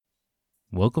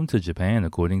Welcome to Japan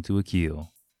according to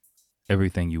Akil.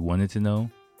 Everything you wanted to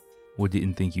know or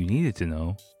didn't think you needed to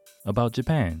know about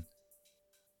Japan.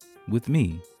 With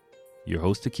me, your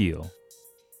host Akil,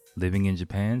 living in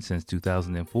Japan since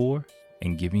 2004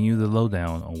 and giving you the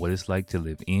lowdown on what it's like to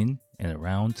live in and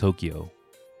around Tokyo.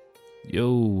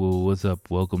 Yo, what's up?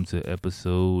 Welcome to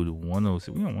episode 106.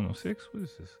 We on 106? What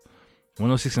is this?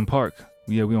 106 in Park.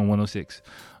 Yeah, we on 106.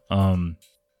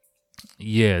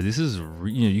 Yeah, this is,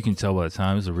 you can tell by the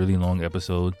time, it's a really long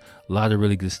episode. A lot of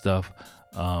really good stuff.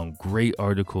 Great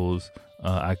articles.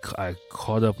 I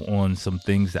caught up on some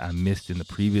things that I missed in the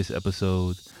previous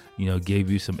episode.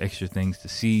 Gave you some extra things to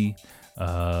see.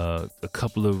 A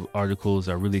couple of articles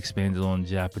I really expanded on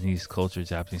Japanese culture,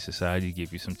 Japanese society.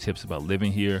 Gave you some tips about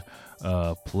living here.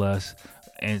 Plus,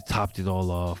 and topped it all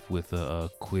off with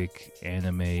a quick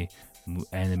anime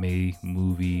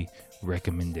movie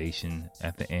recommendation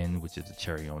at the end, which is a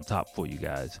cherry on top for you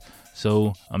guys.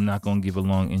 So I'm not gonna give a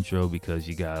long intro because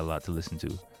you got a lot to listen to.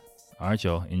 All right,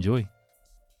 y'all, enjoy.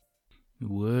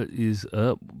 What is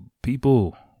up,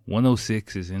 people?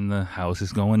 106 is in the house.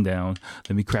 It's going down.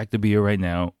 Let me crack the beer right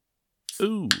now.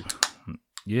 Ooh,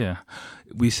 yeah,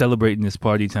 we celebrating this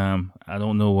party time. I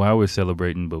don't know why we're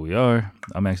celebrating, but we are.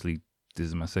 This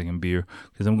is my second beer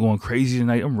because I'm going crazy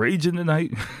tonight. I'm raging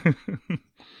tonight.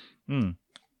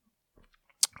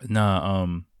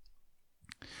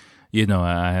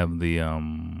 I have the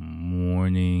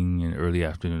morning and early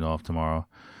afternoon off tomorrow.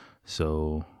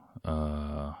 So,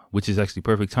 which is actually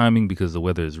perfect timing because the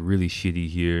weather is really shitty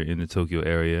here in the Tokyo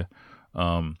area.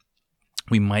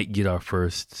 We might get our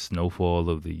first snowfall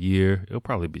of the year. It'll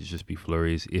probably just be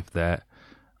flurries, if that.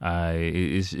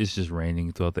 It's just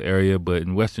raining throughout the area, but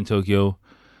in Western Tokyo,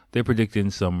 they're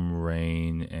predicting some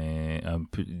rain and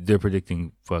they're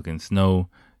predicting fucking snow.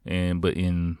 But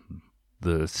in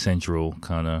the central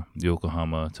kind of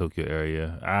Yokohama, Tokyo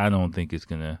area, I don't think it's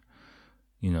gonna,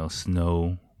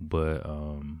 snow. But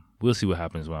we'll see what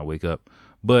happens when I wake up.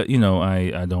 But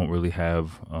I don't really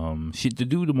have shit to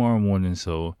do tomorrow morning,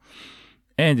 so.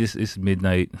 And it's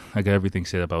midnight. I got everything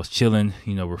set up. I was chilling,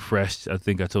 refreshed. I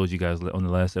think I told you guys on the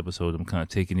last episode, I'm kind of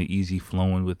taking it easy,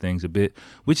 flowing with things a bit,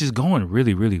 which is going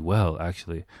really, really well,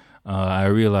 actually. I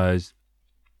realized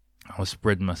I was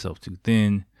spreading myself too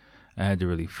thin. I had to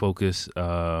really focus.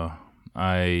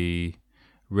 I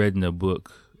read in a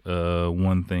book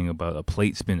one thing about a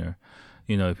plate spinner.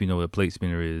 If you know what a plate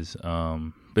spinner is,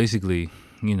 basically,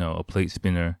 a plate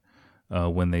spinner,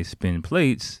 when they spin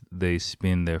plates, they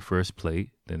spin their first plate,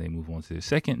 then they move on to their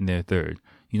second and their third.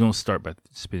 You don't start by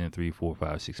spinning 3, 4,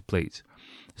 5, 6 plates.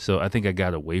 So I think I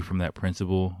got away from that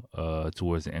principle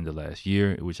towards the end of last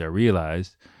year, which I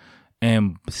realized,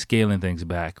 and scaling things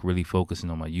back, really focusing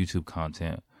on my YouTube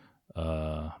content.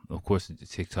 Of course,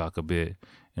 TikTok a bit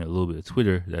and a little bit of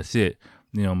Twitter. That's it.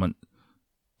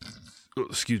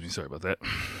 Excuse me, sorry about that.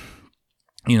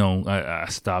 I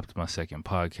stopped my second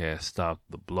podcast, stopped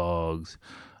the blogs,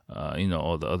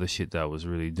 all the other shit that I was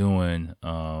really doing,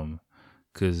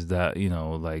 because that,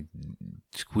 like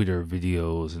Twitter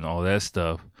videos and all that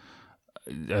stuff,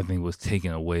 I think was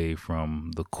taken away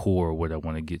from the core of what I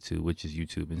want to get to, which is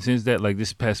YouTube. And since that, like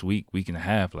this past week and a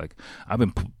half, like I've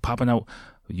been popping out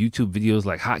YouTube videos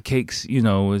like hotcakes.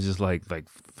 It's just like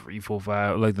 3, 4,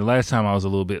 5. Like the last time I was a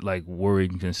little bit like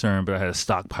worried and concerned, but I had a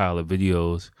stockpile of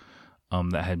videos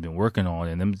that I had been working on,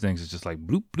 and them things is just like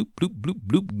bloop, bloop, bloop, bloop,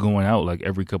 bloop, going out like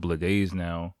every couple of days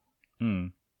now.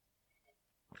 And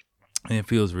it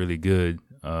feels really good.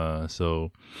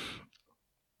 So,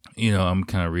 I'm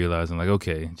kind of realizing like,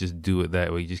 okay, just do it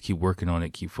that way. Just keep working on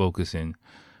it, keep focusing,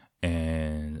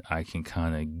 and I can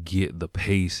kind of get the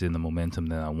pace and the momentum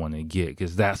that I want to get,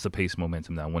 because that's the pace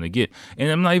momentum that I want to get.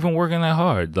 And I'm not even working that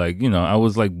hard. Like, I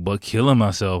was like killing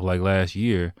myself like last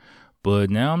year.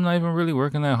 But now I'm not even really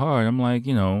working that hard. I'm like,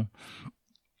 do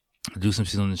some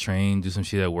shit on the train, do some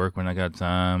shit at work when I got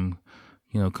time,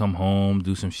 come home,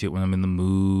 do some shit when I'm in the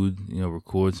mood,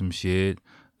 record some shit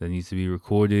that needs to be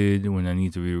recorded when I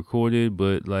need to be recorded.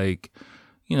 But like,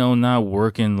 not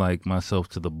working like myself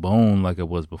to the bone like I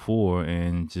was before,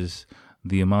 and just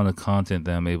the amount of content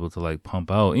that I'm able to like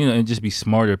pump out, and just be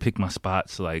smarter, pick my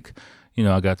spots. Like,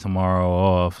 I got tomorrow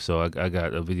off, so I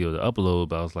got a video to upload,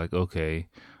 but I was like, okay,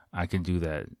 I can do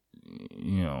that,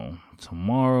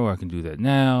 tomorrow. I can do that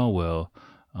now. Well,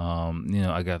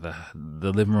 I got the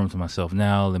living room to myself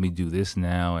now. Let me do this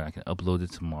now, and I can upload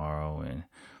it tomorrow and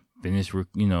finish,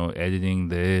 editing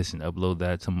this and upload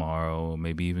that tomorrow,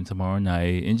 maybe even tomorrow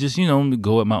night, and just,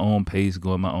 go at my own pace,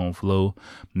 go at my own flow.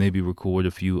 Maybe record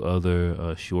a few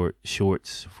other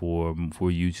shorts for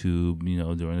YouTube,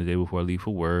 during the day before I leave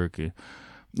for work. And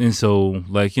And so,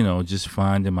 like, just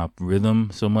finding my rhythm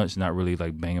so much, not really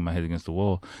like banging my head against the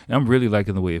wall. And I'm really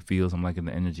liking the way it feels. I'm liking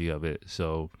the energy of it.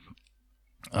 So,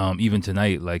 even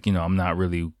tonight, like, I'm not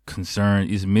really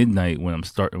concerned. It's midnight when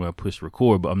I push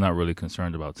record, but I'm not really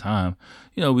concerned about time.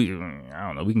 I don't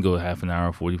know, we can go half an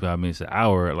hour, 45 minutes, an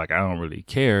hour. Like, I don't really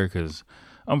care because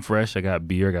I'm fresh. I got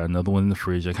beer. I got another one in the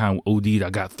fridge. I kind of OD'd. I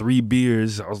got 3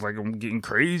 beers. I was like, I'm getting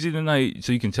crazy tonight.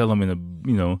 So you can tell I'm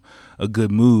in a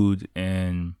good mood.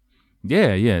 And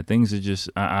yeah, things are just,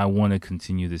 I want to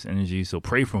continue this energy. So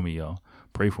pray for me, y'all.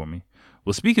 Pray for me.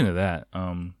 Well, speaking of that,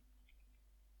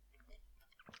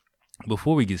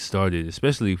 before we get started,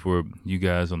 especially for you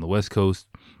guys on the West Coast,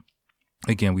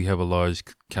 again, we have a large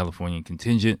Californian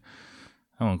contingent.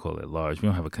 I won't call it large. We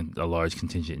don't have a large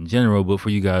contingent in general, but for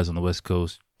you guys on the West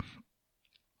Coast,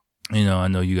 I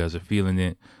know you guys are feeling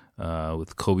it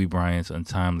with Kobe Bryant's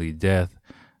untimely death.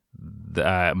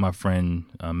 My friend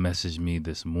messaged me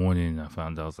this morning. I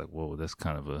found out, I was like, whoa, that's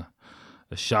kind of a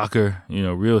shocker,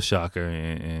 real shocker.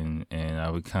 And I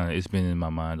would it's been in my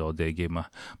mind all day. Gave my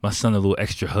son a little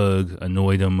extra hug,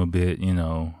 annoyed him a bit,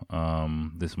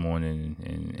 this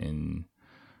morning.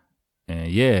 And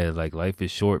yeah, like, life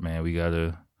is short, man.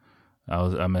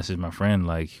 I messaged my friend,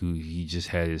 like, who he just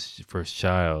had his first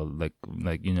child, like,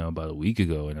 about a week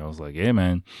ago. And I was like, yeah,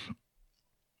 man,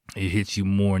 it hits you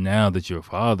more now that you're a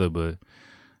father, but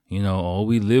all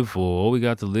we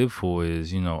got to live for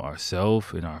is,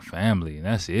 ourself and our family, and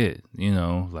that's it,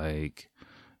 like,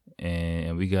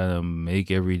 and we got to make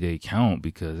every day count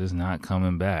because it's not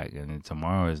coming back and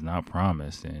tomorrow is not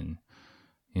promised. And,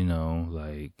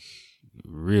 like,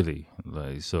 really,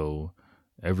 like, so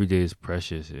every day is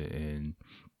precious and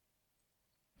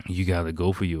you got to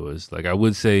go for yours. Like, I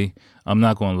would say, I'm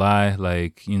not going to lie.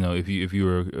 Like, if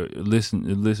you're a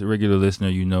regular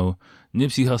listener,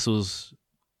 Nipsey Hussle's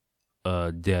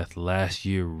death last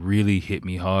year really hit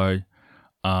me hard.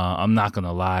 I'm not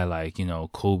gonna lie, like,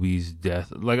 Kobe's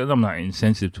death, like, I'm not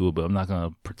insensitive to it, but I'm not gonna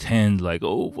pretend like,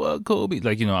 oh, fuck Kobe,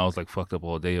 like, I was like fucked up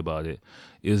all day about it.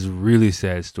 It's a really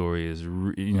sad story.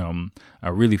 I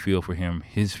really feel for him,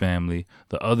 his family,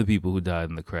 the other people who died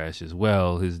in the crash as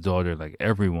well, his daughter, like,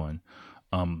 everyone.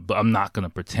 But I'm not gonna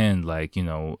pretend like,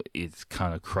 it's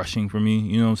kind of crushing for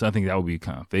me, so I think that would be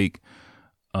kind of fake.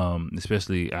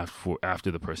 Especially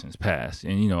after the person's passed.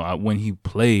 And when he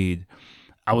played,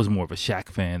 I was more of a Shaq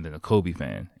fan than a Kobe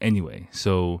fan. Anyway,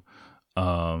 so you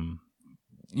know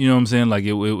what I'm saying? Like,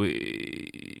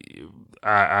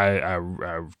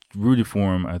 I rooted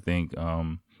for him, I think,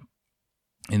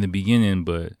 in the beginning,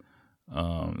 but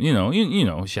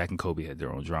Shaq and Kobe had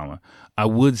their own drama. I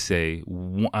would say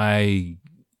I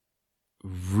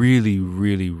really,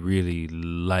 really, really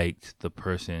liked the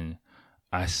person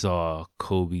I saw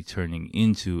Kobe turning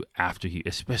into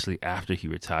especially after he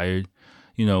retired.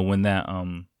 When that,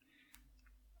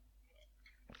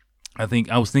 I think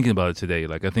I was thinking about it today.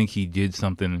 Like, I think he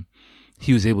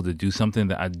was able to do something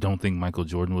that I don't think Michael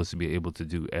Jordan was to be able to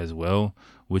do as well,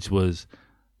 which was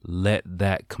let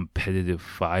that competitive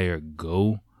fire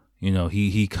go.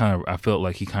 I felt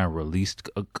like he kind of released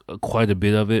quite a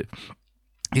bit of it.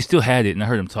 He still had it, and I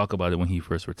heard him talk about it when he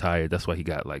first retired. That's why he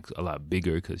got, like, a lot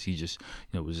bigger, because he just,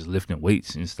 was just lifting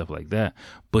weights and stuff like that.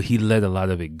 But he let a lot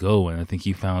of it go, and I think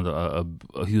he found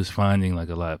he was finding, like,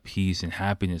 a lot of peace and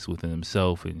happiness within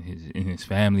himself and his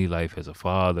family life as a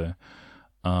father,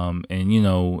 and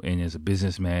as a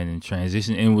businessman,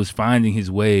 and was finding his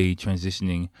way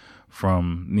transitioning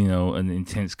from, an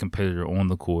intense competitor on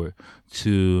the court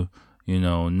to,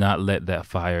 not let that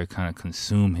fire kind of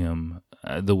consume him.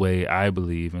 The way I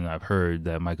believe and I've heard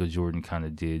that Michael Jordan kind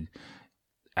of did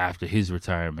after his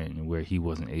retirement, where he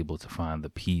wasn't able to find the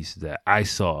peace that I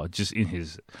saw just in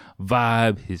his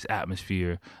vibe, his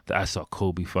atmosphere, that I saw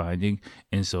Kobe finding.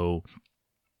 And so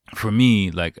for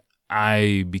me, like,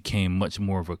 I became much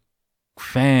more of a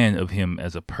fan of him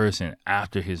as a person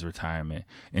after his retirement,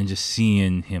 and just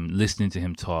seeing him, listening to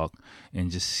him talk, and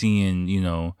just seeing,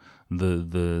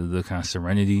 the kind of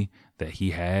serenity that he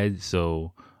had.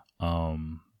 So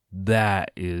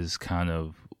that is kind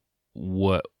of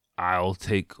what I'll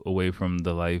take away from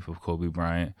the life of Kobe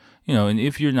Bryant. And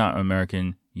if you're not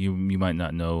American, you might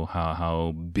not know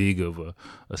how big of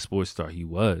a sports star he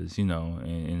was,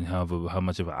 and how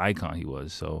much of an icon he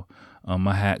was. So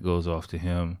my hat goes off to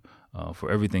him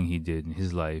for everything he did in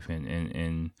his life.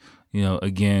 And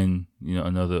again,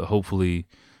 another, hopefully,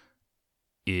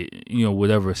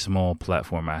 whatever small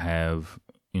platform I have,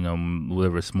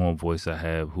 whatever small voice I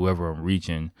have, whoever I'm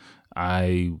reaching,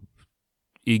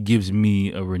 it gives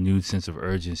me a renewed sense of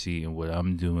urgency in what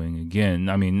I'm doing. Again,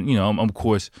 I mean, I'm, of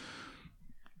course,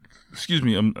 excuse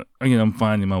me, I'm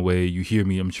finding my way. You hear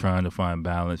me, I'm trying to find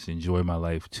balance, enjoy my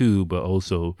life too, but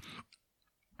also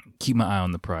keep my eye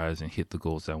on the prize and hit the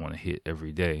goals I want to hit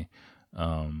every day.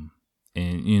 And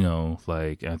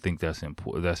like, I think that's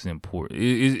important. That's important.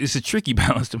 It's a tricky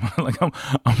balance to my, like,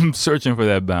 I'm searching for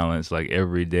that balance like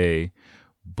every day,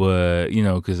 but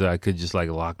because I could just like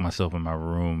lock myself in a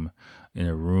room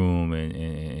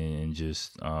and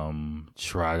just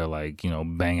try to, like,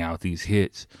 bang out these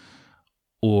hits.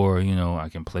 Or, I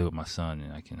can play with my son,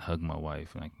 and I can hug my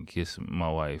wife, and I can kiss my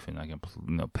wife, and I can,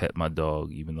 pet my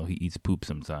dog, even though he eats poop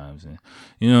sometimes. And,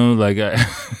 like,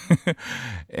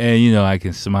 and, I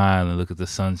can smile and look at the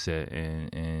sunset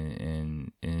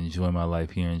and enjoy my life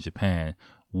here in Japan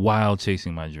while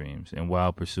chasing my dreams and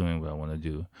while pursuing what I want to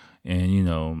do. And,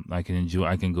 I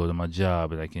can go to my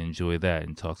job, and I can enjoy that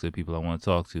and talk to the people I want to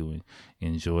talk to and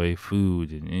enjoy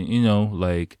food. And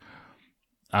like,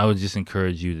 I would just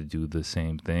encourage you to do the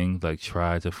same thing. Like,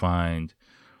 try to find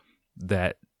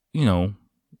that,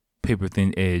 paper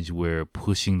thin edge where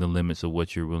pushing the limits of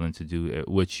what you're willing to do,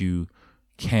 what you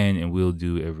can and will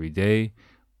do every day,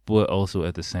 but also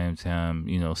at the same time,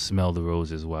 smell the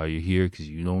roses while you're here, because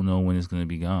you don't know when it's going to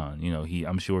be gone.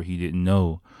 I'm sure he didn't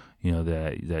know,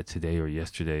 that today or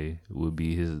yesterday would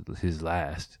be his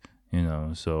last,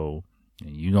 so,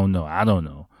 and you don't know, I don't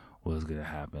know what's going to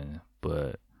happen,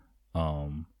 but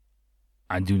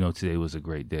I do know today was a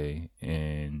great day,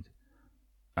 and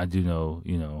I do know,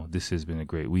 this has been a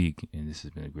great week, and this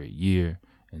has been a great year,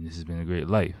 and this has been a great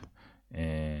life.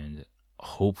 And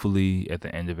hopefully at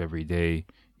the end of every day,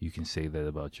 you can say that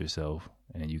about yourself,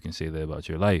 and you can say that about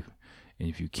your life. And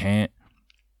if you can't,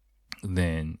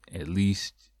 then at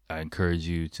least I encourage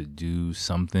you to do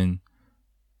something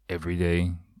every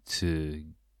day to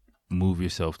move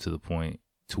yourself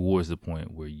towards the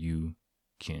point where you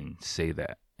can say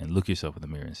that and look yourself in the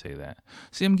mirror and say that.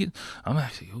 See, I'm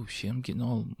getting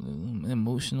all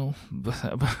emotional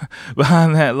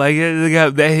behind that. Like,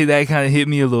 that kind of hit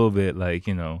me a little bit, like,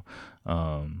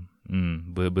 but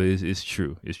it's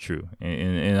true. It's true.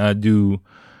 And I do,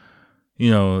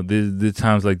 the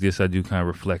times like this, I do kind of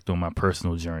reflect on my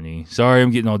personal journey. Sorry, I'm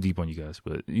getting all deep on you guys,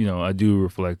 but, I do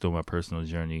reflect on my personal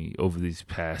journey over these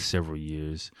past several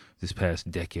years, this past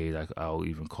decade, I'll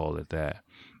even call it that.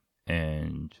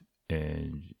 And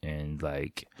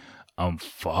like, I'm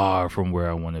far from where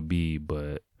I want to be,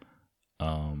 but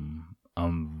I'm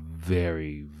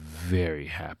very, very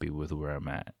happy with where I'm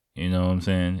at. You know what I'm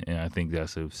saying? And I think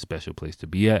that's a special place to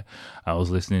be at. I was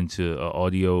listening to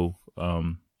audio, a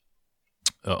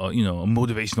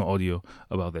motivational audio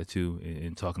about that too,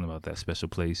 and talking about that special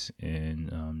place.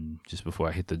 And just before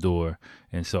I hit the door,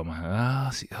 and so I'm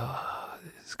like, this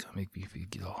is gonna make me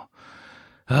get all.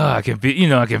 I can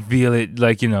feel it,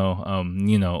 like,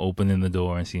 opening the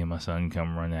door and seeing my son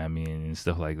come run at me and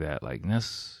stuff like that. Like,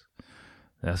 that's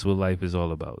what life is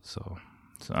all about. So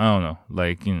I don't know,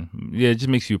 like, it just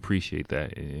makes you appreciate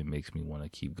that. It makes me want to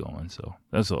keep going. So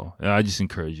that's all. I just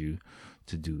encourage you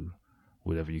to do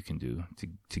whatever you can do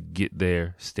to get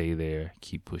there, stay there,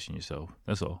 keep pushing yourself.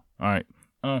 That's all. All right.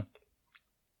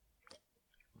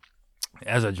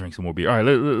 As I drink some more beer. All right,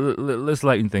 let's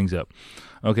lighten things up.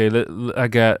 Okay, I've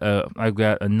got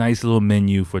a nice little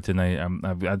menu for tonight.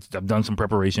 I've done some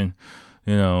preparation,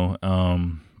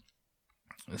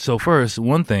 So first,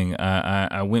 one thing,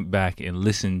 I went back and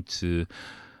listened to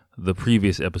the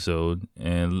previous episode,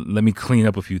 and let me clean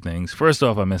up a few things. First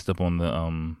off, I messed up on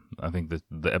the I think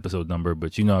the episode number,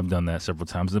 but I've done that several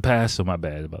times in the past, so my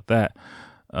bad about that.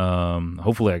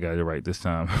 Hopefully I got it right this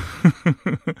time.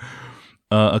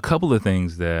 A couple of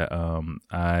things that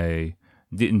I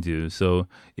didn't do. So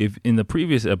if in the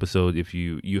previous episode, if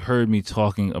you heard me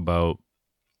talking about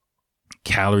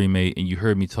Calorie Mate, and you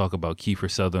heard me talk about Kiefer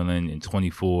Sutherland in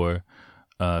 24,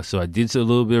 so I did a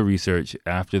little bit of research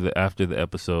after the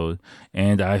episode,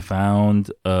 and I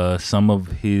found some of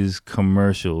his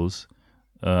commercials.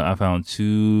 I found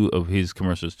 2 of his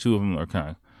commercials. 2 of them are kind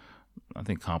of, I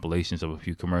think, compilations of a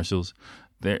few commercials.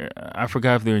 I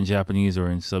forgot if they're in Japanese or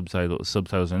in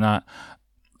subtitles or not.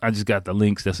 I just got the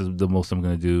links. That's the most I'm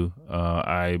going to do.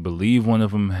 I believe one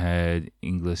of them had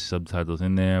English subtitles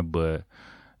in there, but,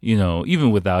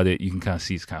 even without it, you can kind of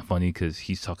see it's kind of funny because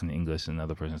he's talking in English and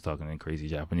another person's talking in crazy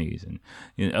Japanese,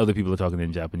 and other people are talking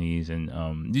in Japanese,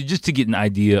 and just to get an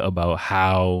idea about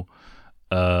how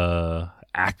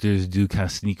actors do kind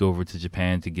of sneak over to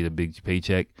Japan to get a big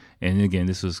paycheck. And again,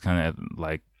 this was kind of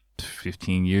like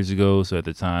 15 years ago, so at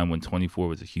the time when 24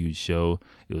 was a huge show,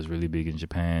 it was really big in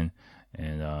Japan.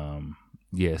 And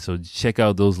so check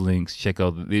out those links. Check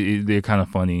out, they're kind of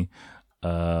funny.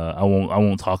 I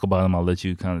won't talk about them. I'll let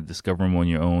you kind of discover them on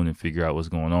your own and figure out what's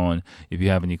going on. If you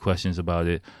have any questions about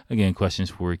it, again, questions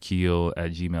for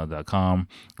Keel@gmail.com.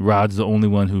 Rod's the only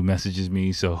one who messages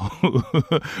me. So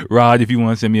Rod, if you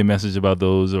want to send me a message about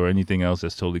those or anything else,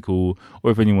 that's totally cool.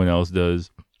 Or if anyone else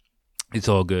does, it's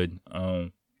all good. All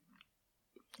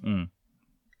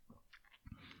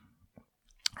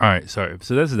right. Sorry.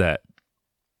 So that's that.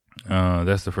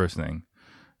 That's the first thing.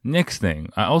 Next thing,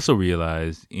 I also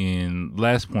realized in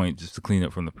last point, just to clean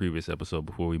up from the previous episode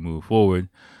before we move forward,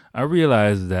 I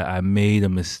realized that I made a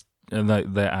mistake,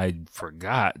 that I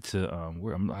forgot to,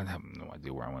 I have no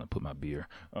idea where I want to put my beer.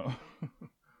 Well,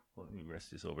 let me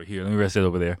rest this over here. Let me rest it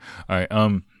over there. All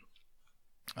right.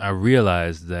 I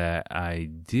realized that I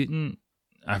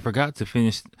forgot to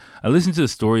finish. I listened to the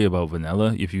story about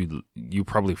Vanilla. If you're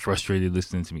probably frustrated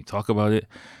listening to me talk about it.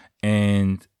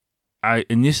 And I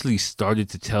initially started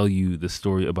to tell you the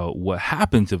story about what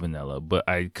happened to Vanilla, but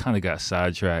I kind of got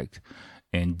sidetracked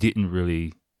and didn't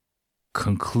really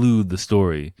conclude the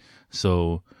story.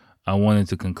 So I wanted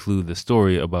to conclude the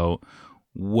story about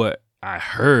what I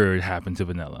heard happened to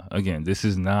Vanilla. Again, this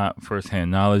is not firsthand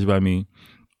knowledge by me.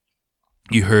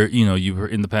 You heard, you've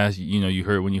heard in the past, you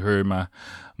heard when you heard my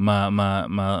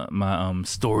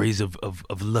stories of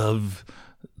love,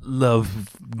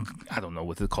 I don't know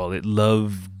what to call it,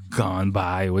 love gone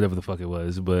by, or whatever the fuck it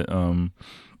was, but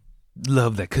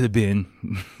love that could have been.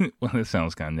 Well, that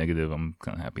sounds kind of negative. I'm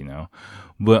kind of happy now,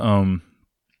 but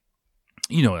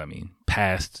you know what I mean.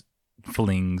 Past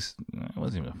flings. It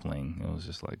wasn't even a fling. It was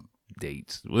just like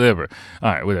dates, whatever.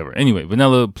 All right, whatever. Anyway,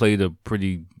 Vanilla played a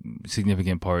pretty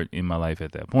significant part in my life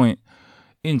at that point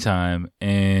in time,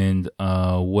 and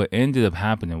what ended up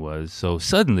happening was, so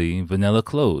suddenly Vanilla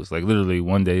closed. Like literally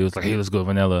one day, it was like, hey, let's go to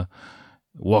Vanilla.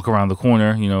 Walk around the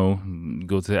corner,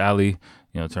 go to the alley,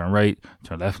 turn right,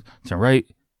 turn left, turn right.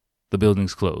 The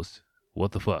building's closed.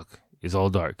 What the fuck? It's all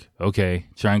dark. Okay,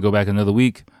 try and go back another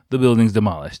week. The building's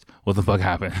demolished. What the fuck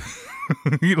happened?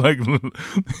 like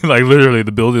literally,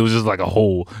 the building was just like a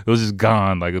hole. It was just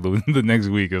gone. Like the next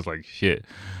week, it was like shit.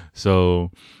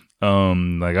 So,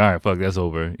 like, all right, fuck, that's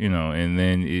over, and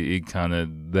then it kind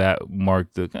of, that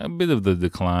marked a bit of the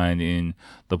decline in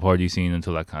the party scene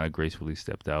until I kind of gracefully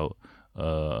stepped out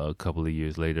a couple of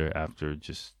years later after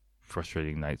just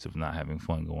frustrating nights of not having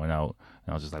fun going out.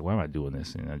 And I was just like, why am I doing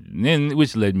this? And then,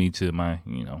 which led me to my,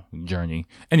 journey.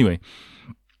 Anyway,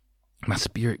 my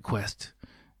spirit quest.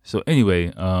 So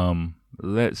anyway,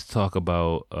 let's talk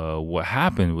about what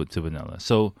happened to Vanilla.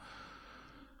 So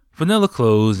Vanilla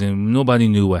closed and nobody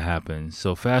knew what happened.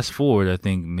 So fast forward, I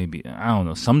think maybe, I don't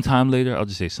know, sometime later, I'll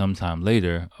just say sometime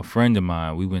later, a friend of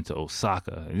mine, we went to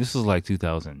Osaka. And this was like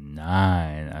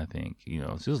 2009, I think. So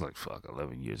it was like,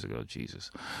 11 years ago,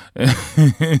 Jesus.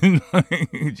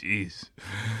 Jeez.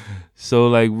 So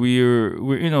like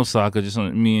we're in Osaka, just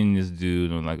me and this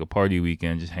dude on like a party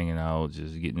weekend, just hanging out,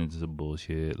 just getting into some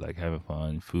bullshit, like having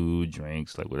fun, food,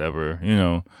 drinks, like whatever,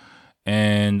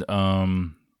 And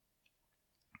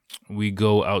we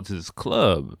go out to this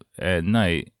club at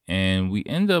night and we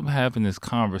end up having this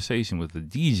conversation with the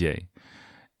DJ,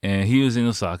 and he was in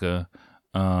Osaka.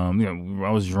 I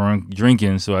was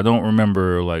drinking, so I don't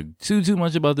remember like too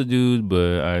much about the dude,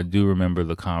 but I do remember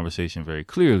the conversation very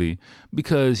clearly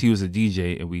because he was a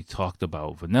DJ and we talked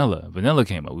about Vanilla. Vanilla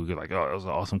came up. We were like, oh, it was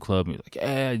an awesome club. And he was like,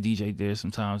 yeah, I DJ'd there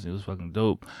sometimes. It was fucking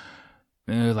dope.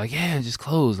 And they were like, yeah, it just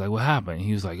closed. Like, what happened? And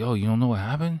he was like, oh, you don't know what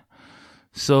happened?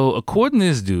 So according to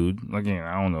this dude, again,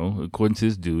 I don't know. According to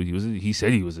this dude, he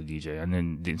said he was a DJ. I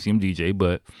didn't see him DJ,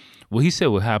 but what he said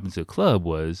what happened to the club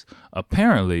was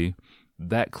apparently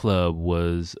that club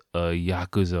was a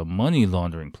Yakuza money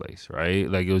laundering place, right?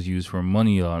 Like it was used for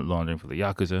money laundering for the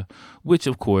Yakuza, which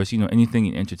of course, anything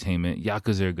in entertainment,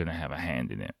 Yakuza are going to have a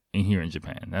hand in it. And here in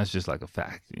Japan, that's just like a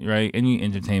fact, right? Any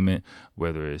entertainment,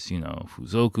 whether it's,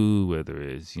 Fuzoku, whether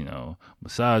it's,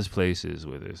 massage places,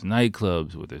 whether it's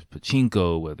nightclubs, whether it's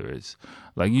pachinko, whether it's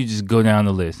like, you just go down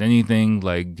the list, anything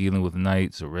like dealing with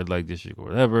nights or red light district or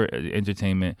whatever,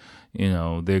 entertainment,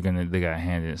 they got a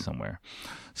hand in it somewhere.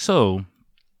 So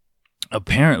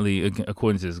apparently,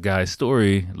 according to this guy's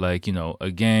story, like,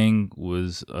 a gang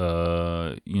was,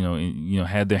 had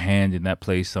their hand in that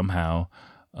place somehow,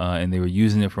 and they were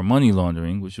using it for money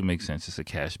laundering, which would make sense. It's a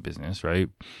cash business, right?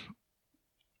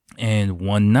 And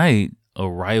one night, a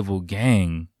rival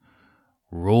gang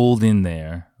rolled in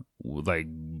there, like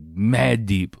mad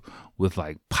deep, with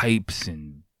like pipes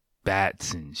and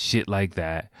bats and shit like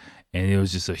that. And it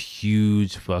was just a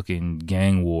huge fucking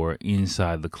gang war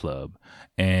inside the club.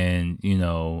 And,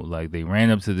 like they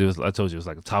ran up to this, I told you it was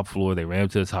like a top floor. They ran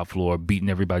up to the top floor, beating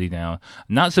everybody down.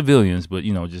 Not civilians, but,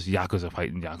 just Yakuza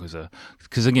fighting Yakuza.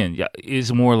 Because again,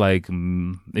 it's more like,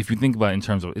 if you think about it in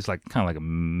terms of, it's like kind of like a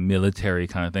military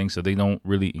kind of thing. So they don't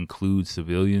really include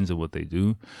civilians in what they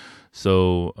do.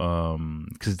 So,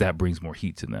 because that brings more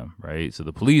heat to them, right? So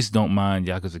the police don't mind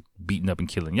Yakuza beating up and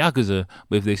killing Yakuza,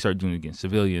 but if they start doing it against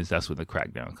civilians, that's when the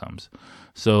crackdown comes.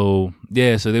 So,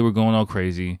 yeah, so they were going all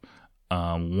crazy.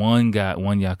 One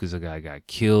Yakuza guy got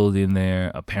killed in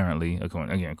there, apparently,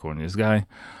 according to this guy.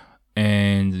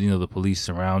 And, the police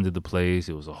surrounded the place.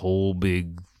 It was a whole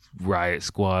big riot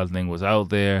squad thing was out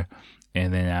there.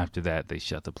 And then after that, they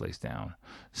shut the place down.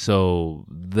 So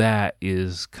that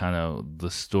is kind of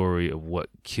the story of what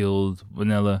killed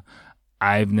Vanilla.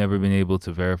 I've never been able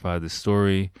to verify the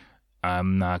story.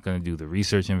 I'm not going to do the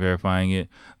research in verifying it.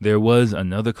 There was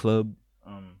another club.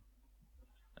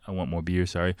 I want more beer,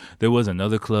 sorry. There was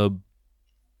another club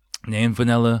named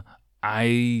Vanilla.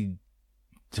 I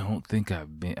don't think I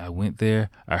went there.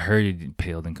 I heard it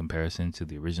paled in comparison to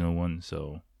the original one.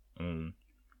 So,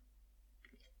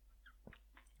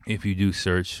 if you do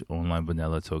search online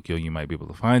Vanilla Tokyo, you might be able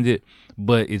to find it,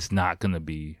 but it's not going to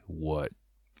be what,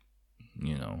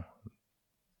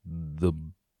 the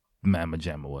Mamma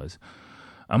Jamma was.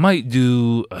 I might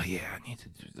do, I need to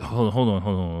do, hold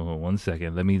on 1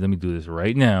 second. Let me do this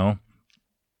right now.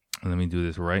 Let me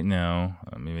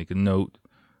make a note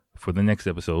for the next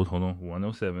episode. Hold on,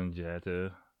 107,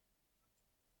 JATA.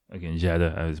 Again,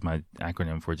 JATA is my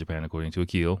acronym for Japan according to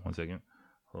Akil. 1 second.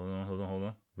 Hold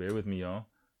on. Bear with me, y'all.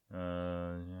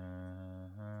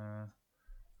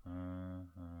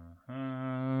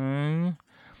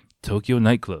 Tokyo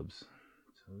nightclubs.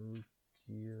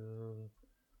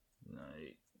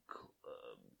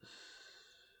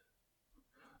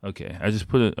 Okay, I just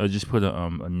put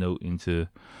a note into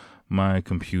my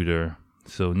computer.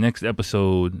 So next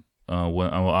episode,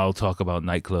 I'll talk about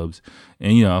nightclubs,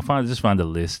 and I'll just find a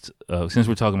list. Since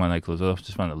we're talking about nightclubs, I'll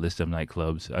just find a list of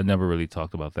nightclubs. I never really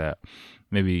talked about that.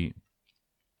 Maybe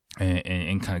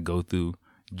and kind of go through.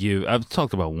 I've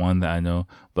talked about one that I know,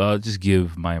 but I'll just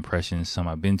give my impressions. Some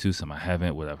I've been to, some I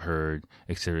haven't, what I've heard,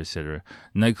 etc., etc.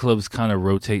 Nightclubs kind of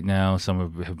rotate now.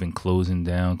 Some have been closing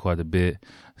down quite a bit.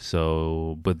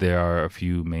 So, but there are a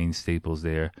few main staples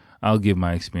there. I'll give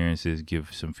my experiences,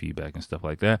 give some feedback and stuff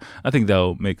like that. I think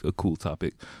that'll make a cool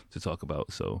topic to talk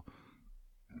about. So,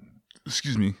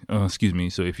 excuse me.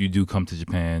 So if you do come to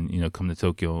Japan, come to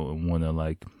Tokyo and want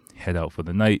to head out for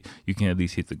the night, you can at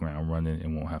least hit the ground running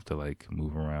and won't have to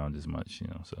move around as much,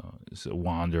 so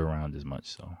wander around as much.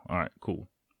 So, all right, cool.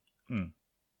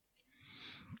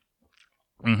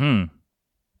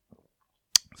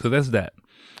 So that's that.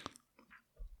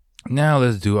 Now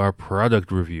let's do our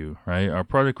product review, right? Our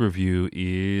product review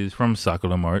is from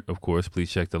Sakura Mart, of course.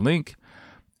 Please check the link.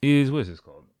 What is this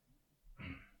called?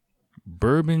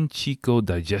 Bourbon Chico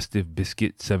Digestive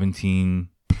Biscuit 17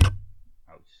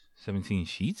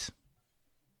 sheets?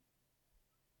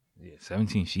 Yeah,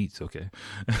 17 sheets, okay.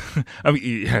 I mean,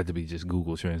 it had to be just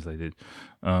Google translated.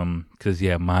 Because,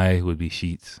 my would be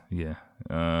sheets. Yeah.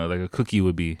 Like a cookie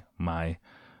would be my,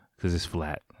 because it's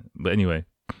flat. But anyway.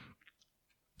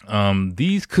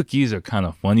 These cookies are kind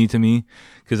of funny to me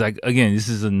because again, this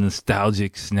is a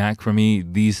nostalgic snack for me.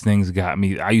 These things got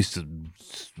me. I used to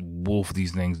wolf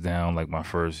these things down my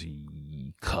first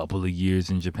couple of years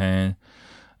in Japan.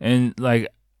 And I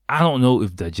don't know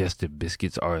if digestive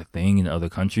biscuits are a thing in other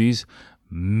countries.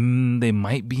 They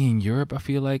might be in Europe. I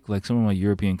feel like some of my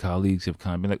European colleagues have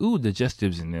kind of been like, ooh,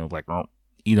 digestives, and they'll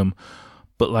eat them.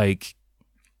 But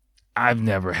I've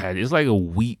never had it. It's like a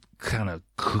wheat kind of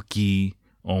cookie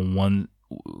on one,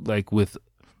 with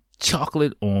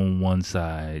chocolate on one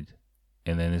side,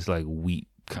 and then it's wheat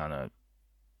kind of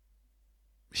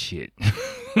shit.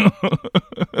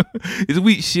 It's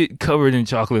wheat shit covered in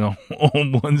chocolate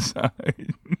on one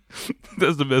side.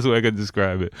 That's the best way I can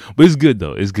describe it. But it's good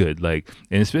though. It's good. And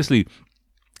especially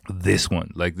this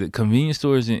one. The convenience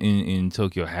stores in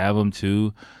Tokyo have them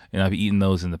too, and I've eaten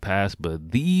those in the past.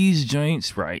 But these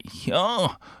joints right here,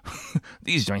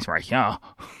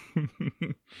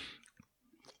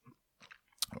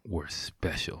 were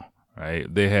special, right?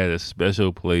 They had a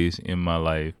special place in my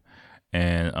life.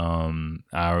 And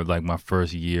my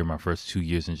first 2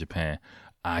 years in Japan,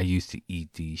 I used to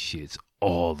eat these shits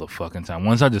all the fucking time.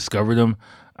 Once I discovered them,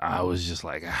 I was just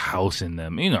housing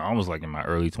them. I was in my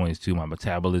early 20s too. My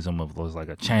metabolism was like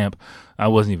a champ. I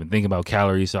wasn't even thinking about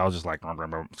calories, so I was just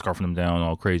scarfing them down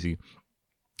all crazy.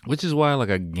 Which is why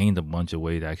I gained a bunch of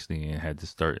weight actually and had to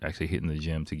start actually hitting the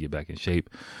gym to get back in shape.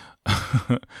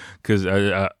 Because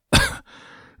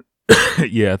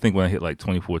Yeah, I think when I hit like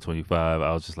 24, 25,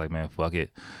 I was just like, man, fuck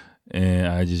it. And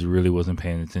I just really wasn't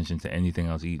paying attention to anything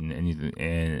I was eating, anything.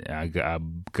 And I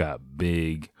got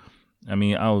big. I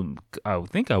mean, I would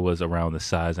think I was around the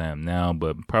size I am now,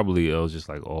 but probably I was just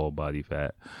like all body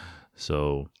fat.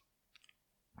 So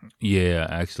yeah,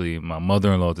 actually, my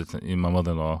mother-in-law,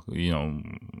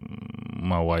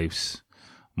 my wife's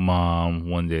mom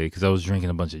one day, because I was drinking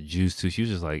a bunch of juice too. She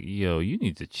was just like, "Yo, you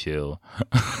need to chill."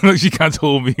 She kind of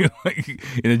told me like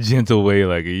in a gentle way,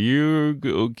 like, "Are you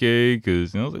okay?"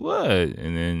 Because I was like, "What?"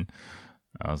 And then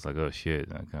I was like, "Oh shit,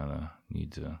 I kind of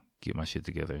need to get my shit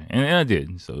together," and I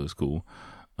did. So it was cool.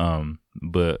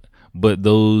 But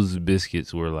those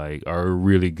biscuits are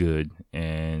really good,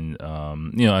 and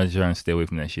I try and stay away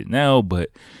from that shit now. But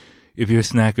if you're a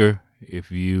snacker,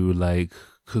 if you like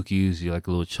cookies, you like a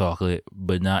little chocolate,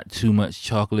 but not too much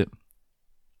chocolate,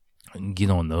 get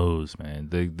on those, man.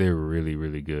 They're really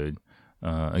really good.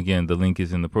 Again, the link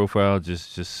is in the profile.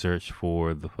 Just search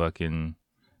for the fucking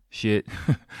shit.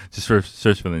 Just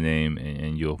search for the name,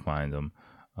 and you'll find them.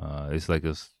 It's like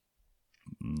a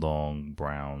long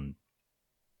brown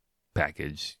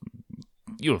package.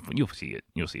 You'll see it.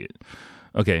 You'll see it.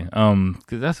 Okay.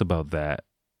 Because that's about that,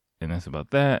 and that's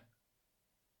about that.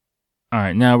 All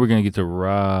right, now we're gonna get to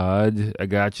Rod. I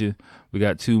got you. We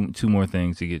got two more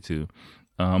things to get to.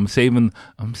 I'm saving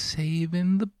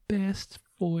the best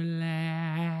for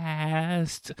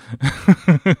last.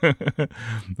 What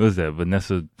was that?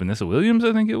 Vanessa Williams,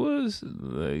 I think it was.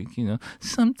 Like,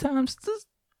 sometimes the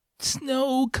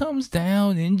snow comes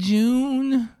down in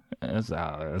June. That's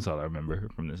all I remember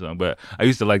from this song. But I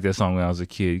used to like that song when I was a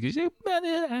kid.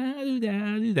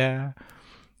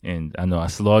 And I know I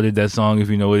slaughtered that song, if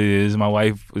you know what it is. My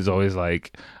wife was always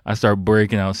like, I start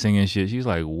breaking out singing shit. She's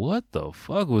like, "What the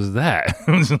fuck was that?"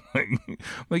 I'm just like,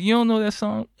 "You don't know that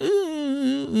song?"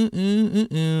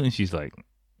 And she's like,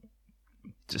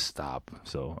 "Just stop."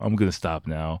 So I'm gonna stop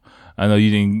now. I know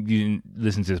you didn't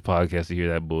listen to this podcast to hear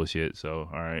that bullshit. So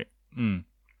all right. All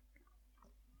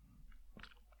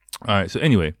right. So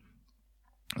anyway,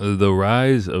 the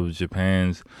rise of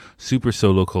Japan's super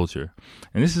solo culture.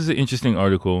 And this is an interesting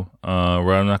article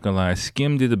where I'm not going to lie, I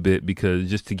skimmed it a bit because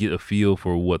just to get a feel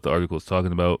for what the article is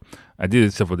talking about. I did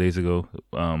it several days ago.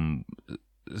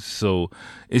 So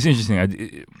it's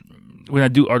interesting. When I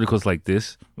do articles like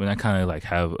this, when I kind of like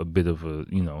have a bit of a,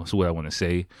 so what I want to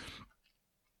say,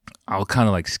 I'll kind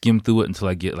of like skim through it until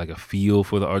I get like a feel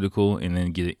for the article and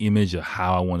then get an image of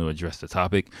how I want to address the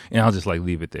topic. And I'll just like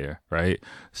leave it there. Right.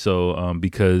 So,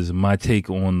 because my take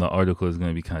on the article is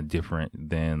going to be kind of different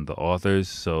than the author's.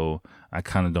 So I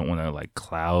kind of don't want to like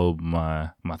cloud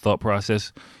my thought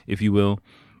process, if you will.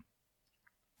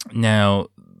 Now,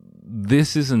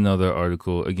 this is another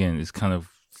article. Again, it's kind of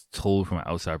told from an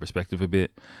outside perspective a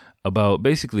bit about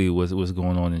basically what's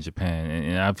going on in Japan.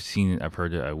 And I've seen it, I've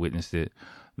heard it, I witnessed it.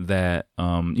 That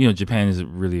Japan is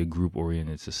really a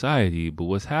group-oriented society, but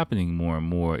what's happening more and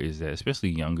more is that especially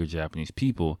younger Japanese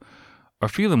people are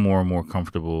feeling more and more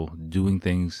comfortable doing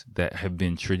things that have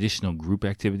been traditional group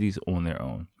activities on their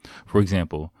own. For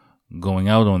example, going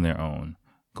out on their own,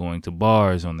 going to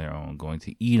bars on their own, going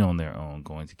to eat on their own,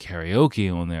 going to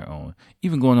karaoke on their own,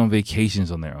 even going on vacations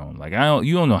on their own. Like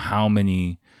you don't know how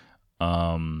many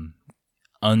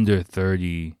under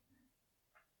 30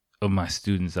 of my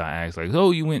students I asked, like,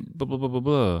 "Oh, you went blah blah blah blah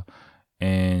blah,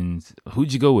 and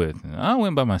who'd you go with?" And I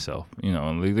went by myself.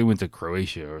 Like they went to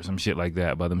Croatia or some shit like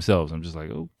that by themselves. I'm just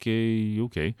like,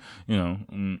 okay.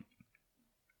 And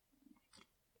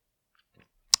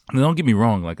don't get me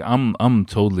wrong, like I'm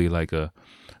totally like a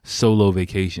solo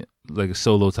vacation, like a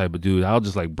solo type of dude. I'll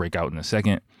just like break out in a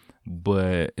second,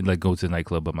 but like go to the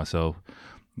nightclub by myself,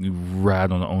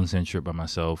 ride on the onsen trip by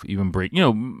myself, even break,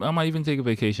 I might even take a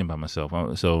vacation by myself.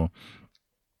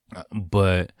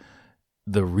 But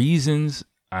the reasons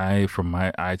I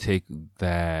take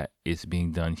that it's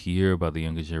being done here by the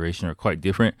younger generation are quite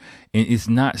different, and it's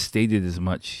not stated as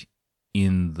much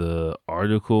in the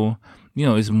article.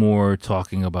 It's more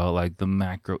talking about like the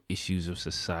macro issues of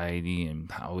society and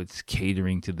how it's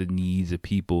catering to the needs of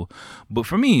people. But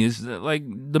for me, it's like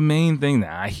the main thing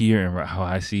that I hear and how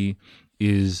I see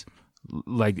is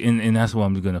like, and that's what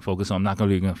I'm going to focus on. I'm not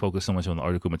going to focus so much on the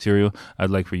article material. I'd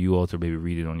like for you all to maybe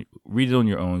read it on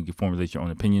your own, you formulate your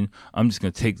own opinion. I'm just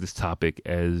going to take this topic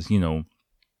as,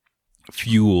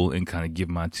 fuel and kind of give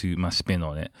my spin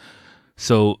on it.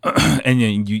 So, and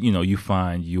then you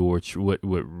find what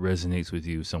resonates with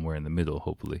you somewhere in the middle,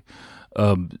 hopefully.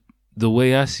 The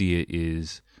way I see it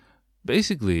is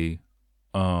basically,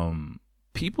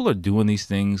 people are doing these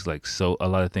things a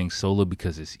lot of things solo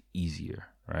because it's easier,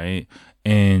 right?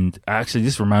 And actually,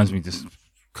 this reminds me just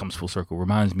comes full circle.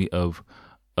 Reminds me of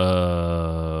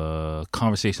a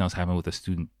conversation I was having with a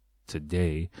student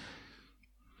today.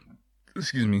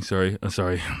 Excuse me, sorry. I'm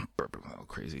sorry. Burping all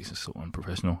crazy. This is so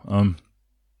unprofessional.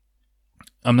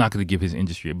 I'm not going to give his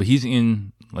industry, but he's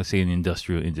in, let's say, an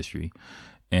industrial industry.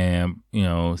 And, you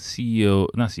know, he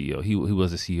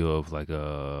was a CEO of like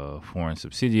a foreign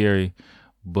subsidiary,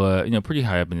 but, you know, pretty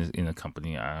high up in a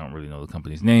company. I don't really know the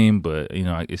company's name, but, you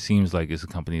know, it seems like it's a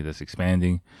company that's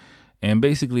expanding. And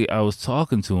basically, I was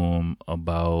talking to him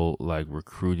about like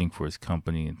recruiting for his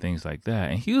company and things like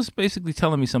that. And he was basically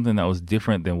telling me something that was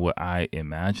different than what I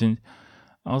imagined.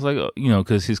 I was like, you know,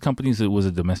 because his company was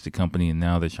a domestic company, and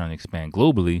now they're trying to expand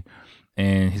globally.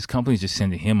 And his company's just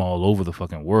sending him all over the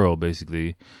fucking world,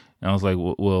 basically. And I was like,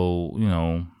 well, you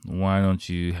know, why don't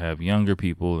you have younger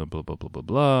people and blah, blah, blah, blah,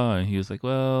 blah. And he was like,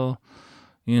 well,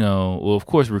 you know, well, of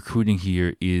course, recruiting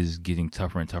here is getting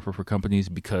tougher and tougher for companies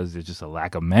because there's just a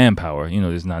lack of manpower. You know,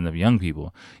 there's not enough young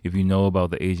people. If you know about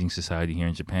the aging society here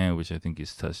in Japan, which I think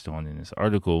is touched on in this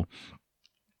article,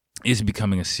 it's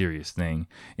becoming a serious thing,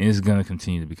 and it's going to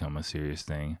continue to become a serious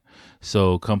thing.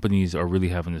 So companies are really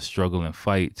having to struggle and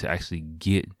fight to actually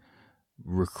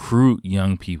recruit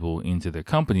young people into their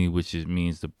company, which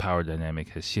means the power dynamic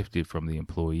has shifted from the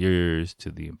employers to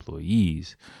the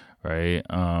employees, right?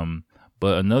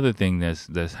 But another thing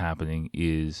that's happening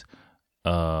is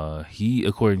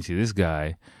according to this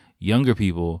guy, younger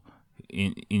people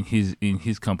in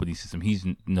his company system, he's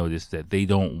noticed that they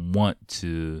don't want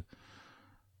to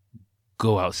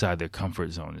go outside their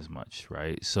comfort zone as much,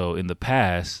 right? So in the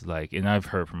past, like, and I've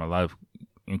heard from a lot of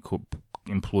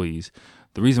employees,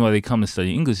 the reason why they come to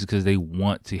study English is because they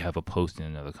want to have a post in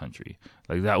another country.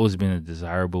 Like, that was been a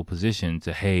desirable position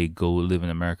to, hey, go live in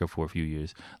America for a few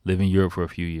years, live in Europe for a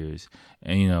few years,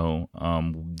 and, you know,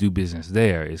 do business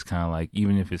there. It's kind of like,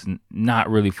 even if it's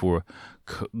not really for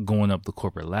going up the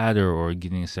corporate ladder or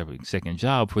getting a second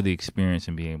job, for the experience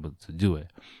and being able to do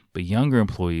it. But younger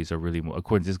employees are really,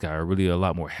 according to this guy, are really a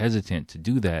lot more hesitant to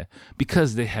do that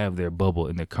because they have their bubble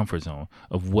in their comfort zone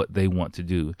of what they want to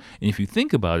do. And if you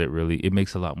think about it, really, it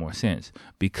makes a lot more sense.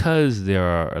 Because there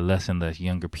are less and less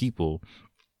younger people,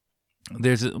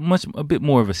 there's a bit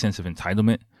more of a sense of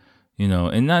entitlement, you know,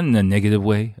 and not in a negative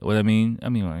way. What I mean,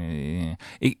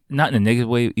 not in a negative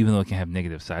way, even though it can have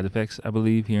negative side effects, I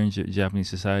believe, here in Japanese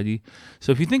society.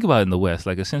 So if you think about it in the West,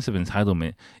 like a sense of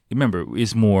entitlement, remember,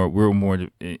 we're more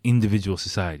an individual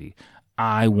society.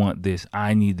 I want this,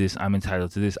 I need this, I'm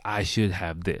entitled to this, I should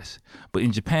have this. But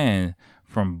in Japan,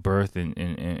 from birth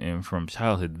and from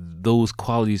childhood, those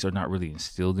qualities are not really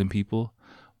instilled in people.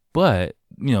 But,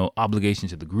 you know, obligation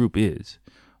to the group is.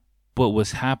 But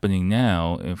what's happening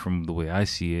now, and from the way I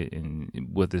see it, and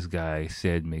what this guy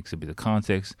said makes a bit of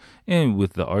context, and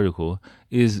with the article,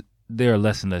 is there are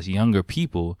less and less younger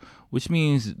people, which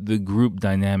means the group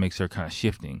dynamics are kind of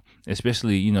shifting.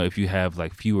 Especially, you know, if you have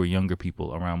like fewer younger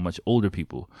people around much older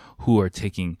people who are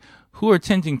tending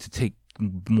to take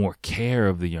more care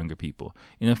of the younger people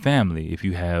in a family. If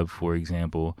you have, for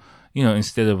example, you know,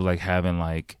 instead of like having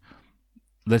like,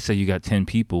 let's say you got 10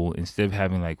 people, instead of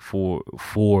having like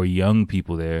four young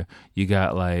people there, you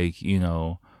got like, you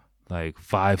know, like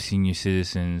 5 senior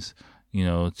citizens, you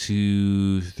know,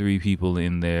 2-3 people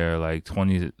in there, like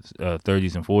 20s,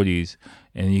 30s and 40s,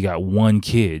 and you got one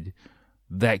kid.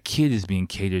 That kid is being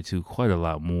catered to quite a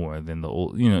lot more than the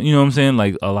old, you know what I'm saying?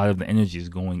 Like, a lot of the energy is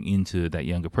going into that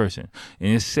younger person.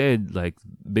 And it's said, like,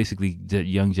 basically that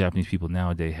young Japanese people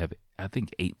nowadays have, I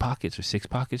think, 8 pockets or 6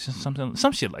 pockets or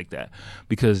some shit like that,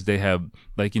 because they have,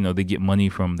 like, you know, they get money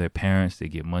from their parents, they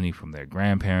get money from their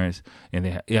grandparents,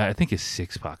 and I think it's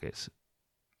 6 pockets.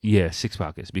 Yeah, 6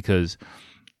 pockets, because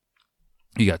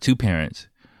you got 2 parents,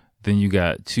 then you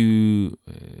got two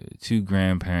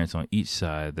grandparents on each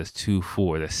side. That's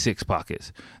 4. That's 6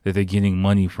 pockets that they're getting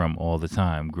money from all the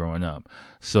time growing up.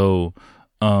 So,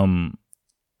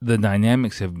 the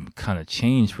dynamics have kind of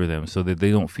changed for them, so that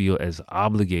they don't feel as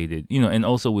obligated, you know. And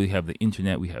also, we have the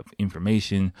internet, we have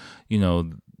information, you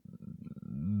know.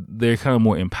 They're kind of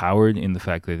more empowered in the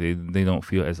fact that they don't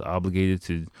feel as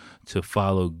obligated to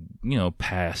follow, you know,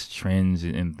 past trends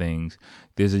and things.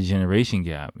 There's a generation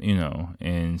gap, you know,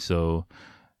 and so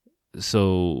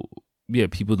yeah,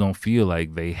 people don't feel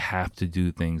like they have to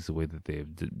do things the way that they've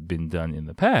been done in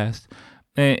the past.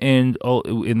 And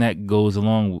that goes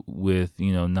along with,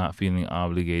 you know, not feeling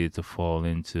obligated to fall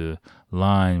into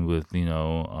line with, you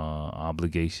know,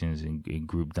 obligations and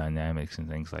group dynamics and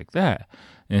things like that.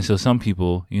 And so some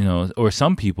people, you know, or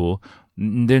some people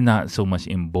they're not so much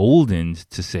emboldened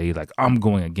to say like I'm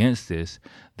going against this.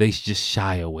 They just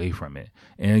shy away from it.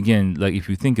 And again, like if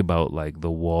you think about like the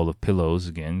wall of pillows,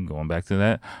 again going back to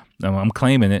that, I'm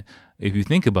claiming it. If you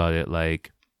think about it,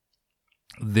 like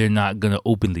they're not gonna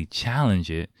openly challenge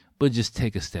it, but just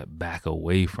take a step back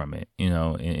away from it,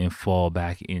 and fall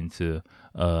back into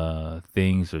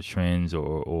things or trends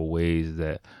or ways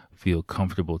that feel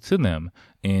comfortable to them,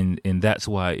 and that's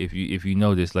why if you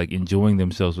notice, like enjoying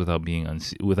themselves without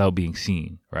being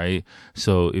seen, right?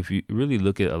 So if you really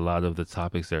look at a lot of the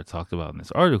topics that are talked about in this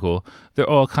article, they're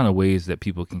all kind of ways that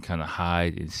people can kind of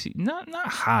hide and see, not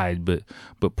hide, but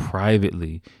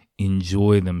privately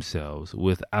enjoy themselves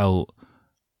without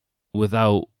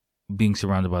being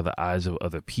surrounded by the eyes of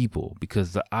other people,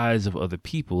 because the eyes of other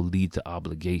people lead to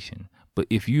obligation. But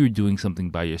if you're doing something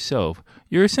by yourself,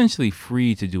 you're essentially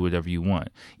free to do whatever you want,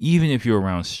 even if you're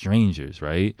around strangers,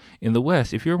 right? In the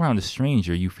West, if you're around a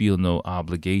stranger, you feel no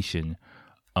obligation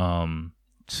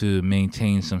to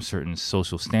maintain some certain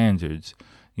social standards,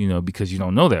 because you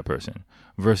don't know that person,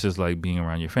 versus like being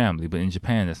around your family. But in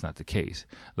Japan, that's not the case.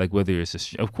 Like whether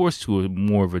it's, of course, to a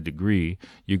more of a degree,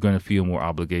 you're going to feel more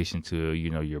obligation to,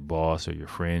 your boss or your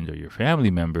friend or your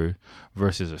family member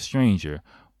versus a stranger.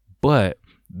 But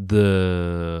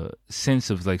the sense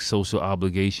of like social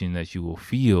obligation that you will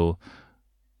feel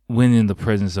when in the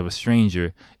presence of a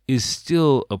stranger is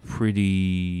still a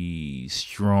pretty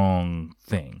strong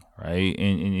thing, right?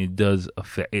 And it does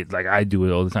affect it. Like I do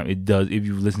it all the time. It does. If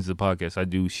you listen to the podcast, I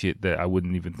do shit that I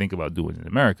wouldn't even think about doing in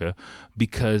America,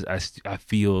 because I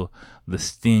feel the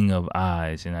sting of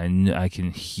eyes, and I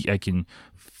can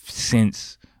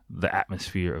sense the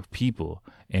atmosphere of people,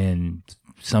 and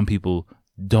some people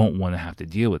don't want to have to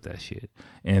deal with that shit.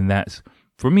 And that's,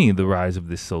 for me, the rise of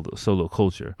this solo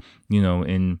culture,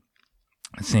 and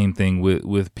same thing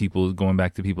with people, going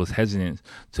back to people's hesitance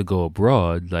to go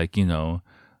abroad. Like,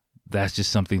 that's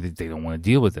just something that they don't want to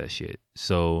deal with that shit.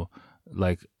 So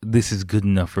like, this is good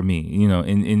enough for me,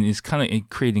 and it's kind of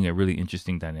creating a really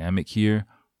interesting dynamic here.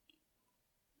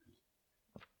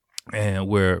 And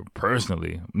where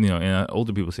personally, and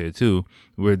older people say it too,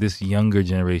 where this younger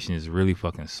generation is really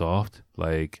fucking soft.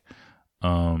 Like,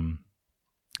 again,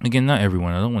 not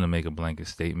everyone. I don't want to make a blanket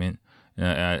statement,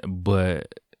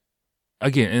 but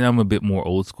again, and I'm a bit more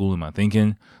old school in my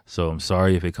thinking, so I'm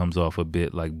sorry if it comes off a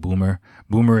bit like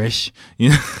boomerish.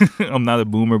 I'm not a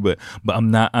boomer, but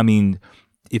I'm not. I mean,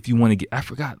 if you want to get, I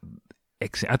forgot.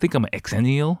 I think I'm an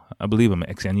exennial. I believe I'm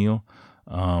an exennial.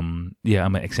 Yeah,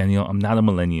 I'm an exennial. I'm not a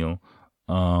millennial.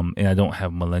 And I don't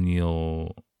have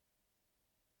millennial,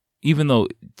 even though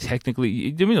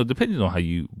technically, depending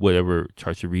on whatever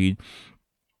chart you read,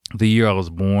 the year I was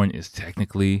born is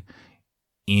technically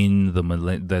in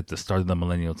the start of the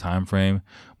millennial time frame.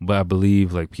 But I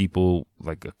believe like people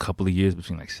like a couple of years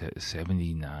between like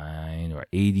 79 or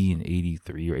 80 and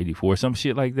 83 or 84, some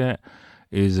shit like that,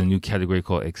 is a new category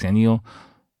called exennial.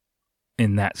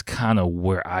 And that's kind of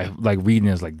where I like reading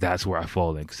is like, that's where I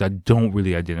fall in, because I don't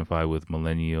really identify with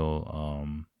millennial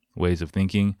ways of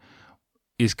thinking.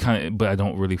 It's kind of, but I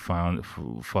don't really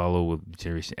follow with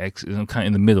Generation X. I'm kind of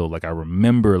in the middle. Like I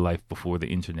remember life before the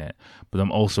internet, but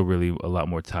I'm also really a lot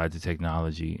more tied to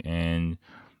technology. And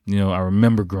I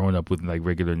remember growing up with like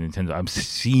regular Nintendo. I'm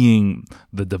seeing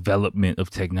the development of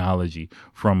technology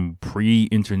from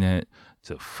pre-internet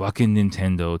to fucking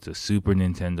Nintendo, to Super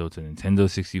Nintendo, to Nintendo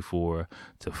 64,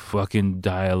 to fucking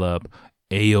dial-up,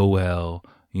 AOL,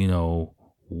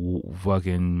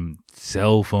 fucking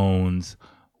cell phones,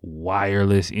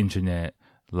 wireless internet,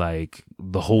 like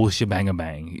the whole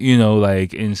shebang-a-bang,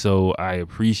 and so I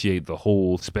appreciate the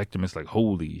whole spectrum. It's like,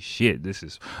 holy shit,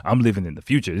 I'm living in the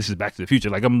future. This is Back to the Future.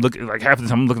 Like I'm looking, like half the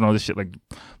time I'm looking at all this shit, like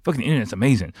fucking internet's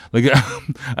amazing. Like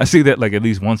I see that like at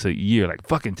least once a year, like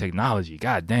fucking technology,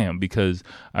 goddamn, because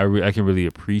I can really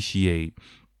appreciate,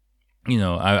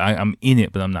 I'm in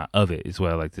it, but I'm not of it, is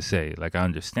what I like to say. Like I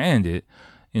understand it,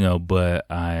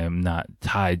 but I'm not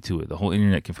tied to it. The whole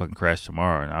internet can fucking crash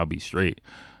tomorrow and I'll be straight.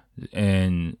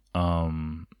 And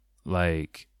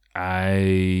like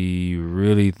I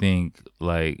really think,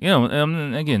 like,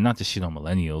 again, not to shit on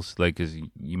millennials, like, because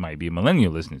you might be a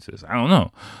millennial listening to this, I don't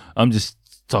know, I'm just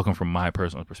talking from my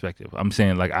personal perspective. I'm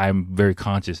saying, like, I'm very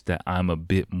conscious that I'm a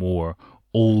bit more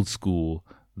old school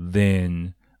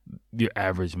than your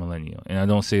average millennial. And I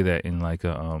don't say that in like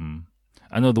a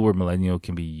I know the word millennial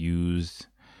can be used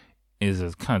is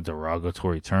a kind of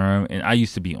derogatory term, and I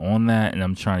used to be on that, and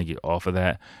I'm trying to get off of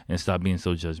that and stop being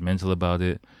so judgmental about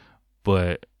it.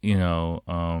 But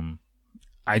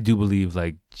I do believe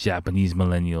like Japanese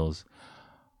millennials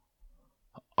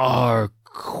are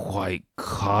quite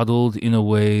coddled in a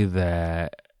way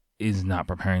that is not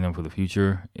preparing them for the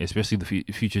future, especially the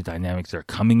future dynamics that are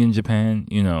coming in Japan,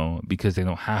 because they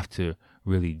don't have to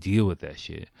really deal with that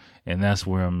shit. And that's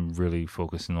where I'm really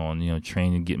focusing on,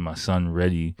 training, getting my son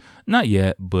ready. Not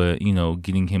yet, but,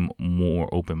 getting him more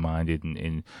open-minded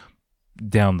and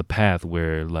down the path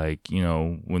where, like,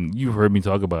 when you heard me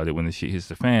talk about it, when the shit hits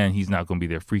the fan, he's not going to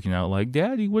be there freaking out like,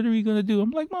 Daddy, what are we going to do?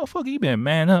 I'm like, motherfucker, you better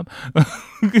man up.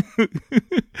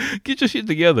 Get your shit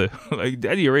together. Like,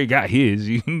 Daddy already got his.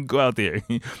 You can go out there,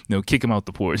 kick him out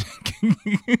the porch.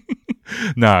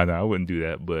 Nah, I wouldn't do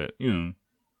that, but,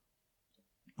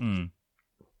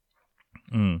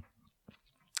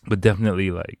 but definitely,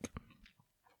 like,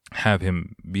 have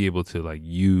him be able to, like,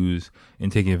 use and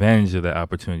take advantage of that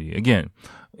opportunity. Again,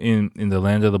 in the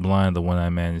land of the blind, the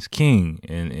one-eyed man is king,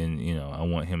 and I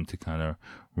want him to kind of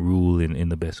rule in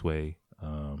the best way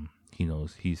he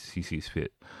knows he sees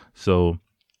fit. So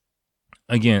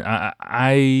again,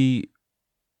 I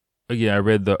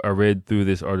read through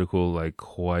this article like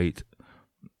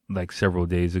several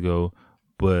days ago,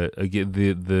 but again,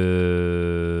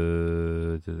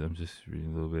 I'm just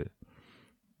reading a little bit.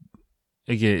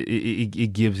 Again,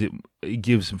 it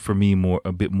gives for me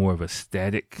a bit more of a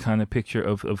static kind of picture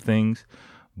of things,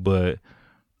 but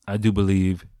I do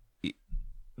believe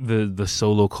the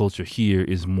solo culture here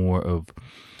is more of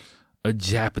a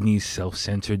Japanese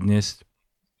self-centeredness,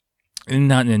 and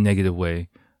not in a negative way,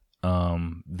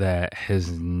 that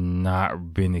has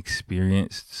not been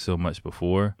experienced so much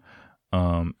before.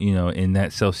 And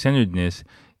that self-centeredness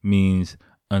means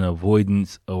an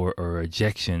avoidance or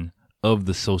rejection of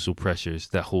the social pressures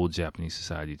that hold Japanese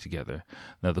society together.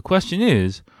 Now, the question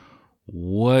is,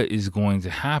 what is going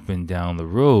to happen down the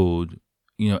road,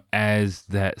 as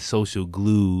that social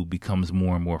glue becomes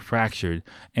more and more fractured,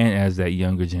 and as that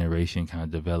younger generation kind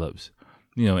of develops,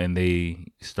 and they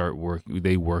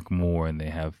work more, and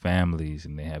they have families,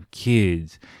 and they have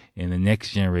kids, and the next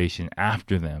generation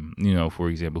after them, for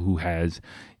example,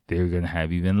 they're going to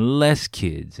have even less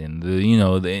kids, and what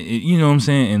I'm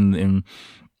saying,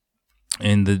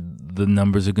 and the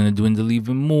numbers are going to dwindle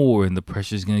even more, and the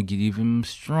pressure is going to get even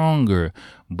stronger,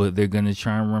 but they're going to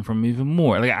try and run from even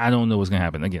more. Like, I don't know what's going to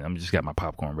happen. Again, I'm just got my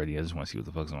popcorn ready. I just want to see what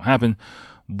the fuck's going to happen.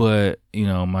 But,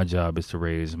 my job is to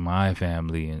raise my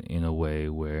family in a way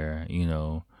where,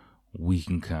 we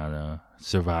can kind of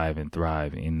survive and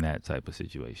thrive in that type of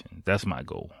situation. That's my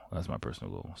goal. That's my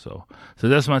personal goal. So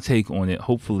that's my take on it.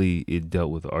 Hopefully it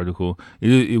dealt with the article.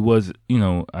 It was,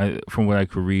 from what I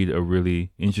could read, a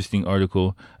really interesting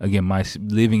article. Again, my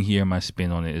living here, my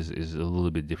spin on it is a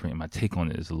little bit different. And my take on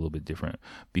it is a little bit different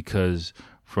because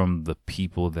from the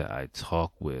people that I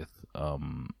talk with,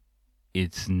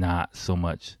 it's not so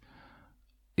much,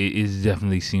 it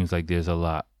definitely seems like there's a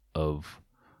lot of,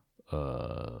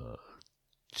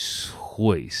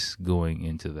 choice going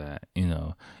into that,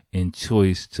 and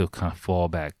choice to kind of fall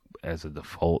back as a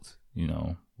default,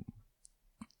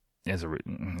 as a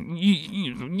written,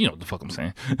 you know the fuck I'm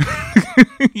saying.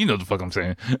 You know the fuck I'm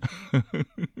saying.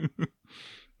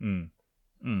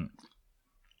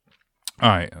 All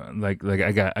right, like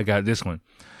I got this one.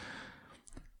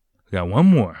 I got one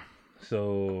more.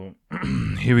 So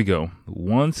here we go.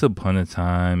 Once upon a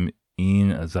time in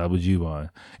Azabujuban.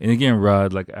 And again,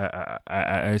 Rod, like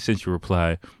I sent you a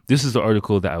reply. This is the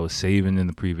article that I was saving in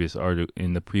the previous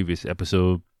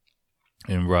episode,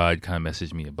 and Rod kind of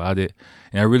messaged me about it,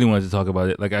 and I really wanted to talk about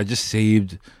it. Like, I just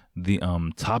saved the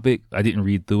topic. I didn't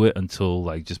read through it until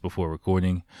like just before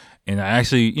recording, and I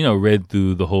actually read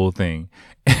through the whole thing,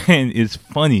 and it's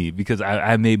funny because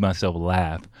I made myself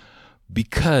laugh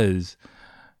because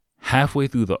halfway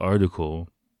through the article,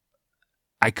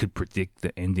 I could predict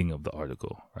the ending of the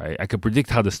article, right? I could predict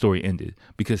how the story ended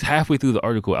because halfway through the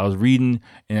article, I was reading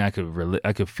and I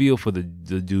could feel for the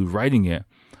dude writing it.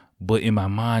 But in my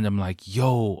mind, I'm like,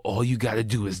 yo, all you got to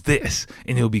do is this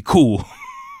and it'll be cool.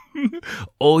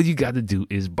 All you got to do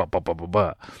is blah, blah, blah, blah,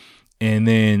 blah. And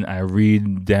then I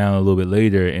read down a little bit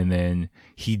later, and then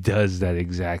he does that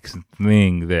exact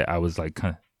thing that I was like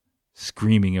kind of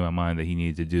screaming in my mind that he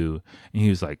needed to do. And he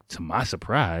was like, to my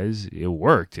surprise, it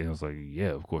worked. And I was like, yeah,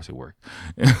 of course it worked.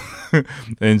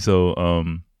 And so,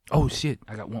 oh shit,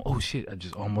 I got one. Oh shit, I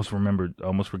just almost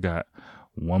forgot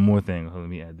one more thing. Let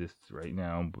me add this right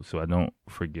now so I don't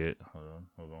forget. Hold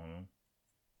on.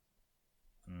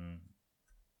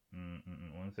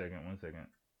 One second.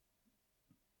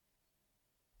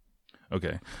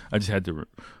 Okay, I just had to,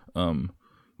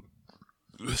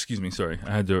 excuse me, sorry.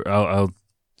 I'll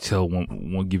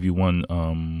give you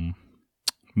one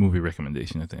movie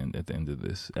recommendation at the end of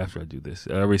this. After I do this,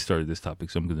 I already started this topic,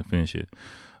 so I'm gonna finish it.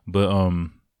 But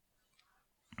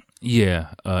Yeah,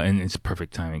 and it's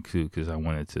perfect timing too because I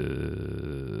wanted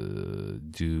to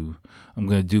do. I'm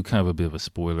gonna do kind of a bit of a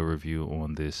spoiler review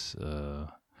on this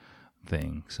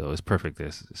thing, so it's perfect.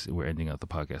 We're ending up the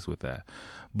podcast with that.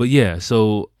 But yeah,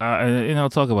 so and I'll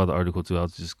talk about the article too. I'll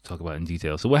just talk about it in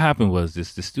detail. So what happened was the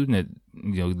student that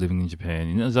living in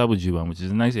Japan, Zabujuban, which is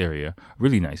a nice area,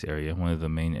 really nice area, one of the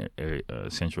main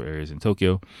central areas in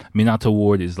Tokyo. Minato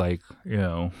Ward is like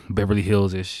Beverly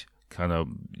Hills ish kind of.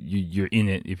 You're in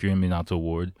it if you're in Minato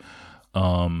Ward.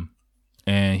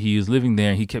 And he was living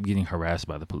there. And he kept getting harassed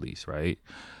by the police, right?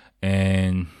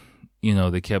 And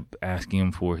they kept asking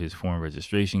him for his foreign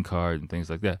registration card and things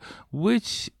like that,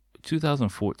 which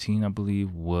 2014, I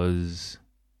believe, was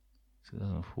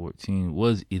 2014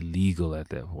 was illegal at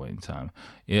that point in time.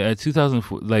 Yeah, at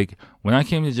 2004, like when I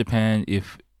came to Japan,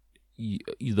 if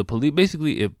the police,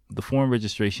 basically, if the Foreign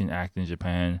Registration Act in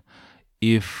Japan,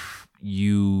 if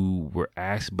you were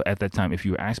asked, but at that time, if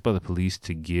you were asked by the police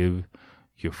to give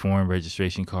your foreign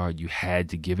registration card, you had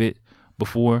to give it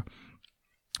before.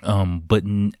 But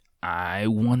I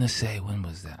want to say, when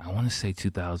was that? I want to say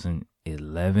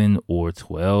 2011 or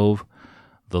 12.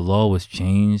 The law was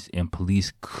changed and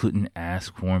police couldn't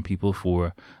ask foreign people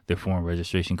for their foreign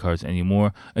registration cards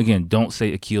anymore. Again, don't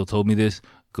say Akil told me this.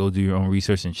 Go do your own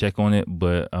research and check on it.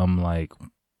 But I'm like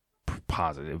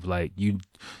positive. Like you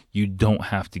don't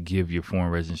have to give your foreign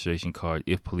registration card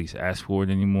if police ask for it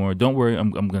anymore. Don't worry,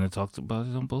 I'm gonna talk about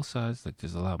it on both sides. Like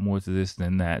there's a lot more to this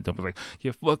than that. Don't be like,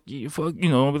 yeah, fuck you,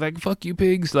 I'll be like, fuck you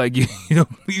pigs. Like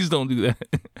please don't do that.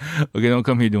 Okay, don't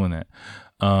come here doing that.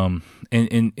 And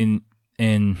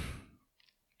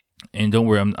don't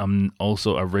worry, I'm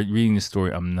also reading this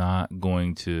story. I'm not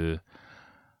going to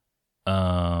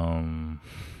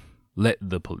let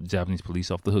the Japanese police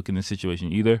off the hook in this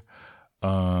situation either.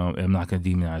 I'm not going to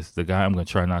demonize the guy. I'm going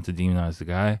to try not to demonize the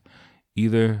guy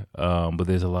either. But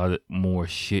there's a lot more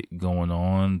shit going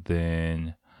on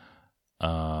than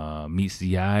meets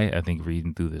the eye, I think,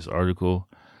 reading through this article.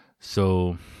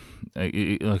 So,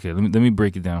 okay, let me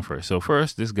break it down first. So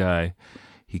first, this guy,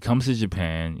 he comes to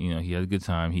Japan. He had a good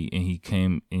time. He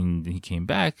came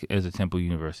back as a Temple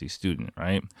University student,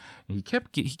 right? And he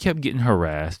kept getting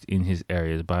harassed in his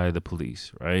areas by the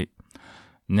police, right?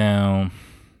 Now,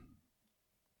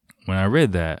 when I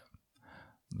read that,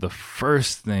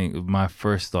 my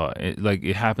first thought,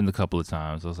 it happened a couple of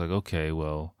times. I was like, okay,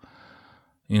 well,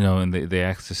 and they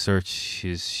asked to search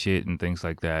his shit and things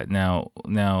like that. Now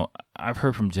I've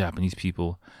heard from Japanese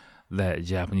people that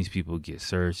Japanese people get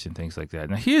searched and things like that.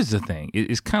 Now, here's the thing.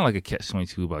 It's kind of like a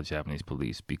catch-22 about Japanese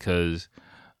police because,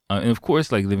 and of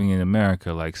course, like living in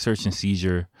America, like search and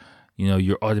seizure,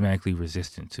 you're automatically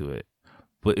resistant to it.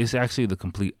 But it's actually the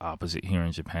complete opposite here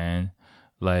in Japan.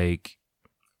 Like,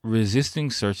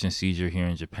 resisting search and seizure here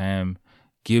in Japan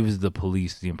gives the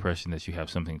police the impression that you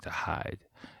have something to hide.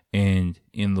 And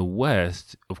in the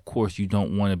West, of course, you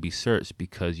don't want to be searched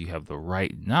because you have the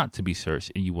right not to be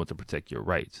searched and you want to protect your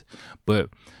rights. But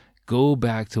go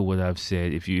back to what I've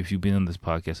said, if you've been on this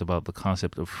podcast, about the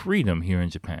concept of freedom here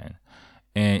in Japan.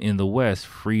 And in the West,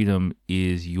 freedom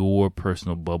is your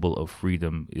personal bubble of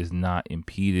freedom, is not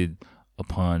impeded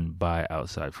upon by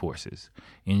outside forces.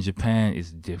 In Japan,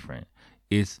 it's different.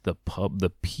 It's the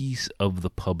peace of the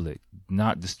public,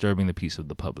 not disturbing the peace of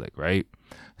the public, right?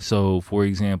 So, for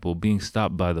example, being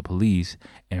stopped by the police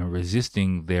and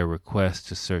resisting their request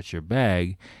to search your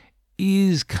bag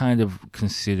is kind of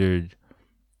considered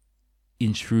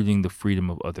intruding the freedom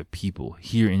of other people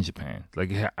here in Japan,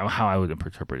 like how I would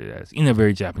interpret it as, in a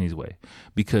very Japanese way.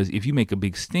 Because if you make a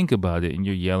big stink about it and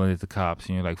you're yelling at the cops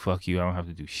and you're like, fuck you, I don't have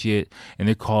to do shit, and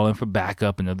they're calling for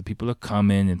backup and other people are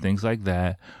coming and things like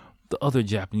that, the other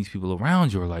Japanese people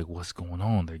around you are like, what's going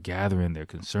on? They're gathering, they're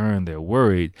concerned, they're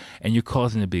worried, and you're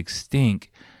causing a big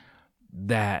stink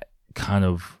that kind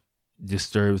of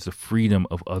disturbs the freedom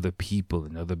of other people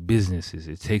and other businesses.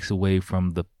 It takes away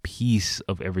from the peace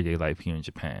of everyday life here in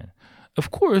Japan.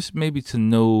 Of course, maybe to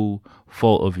no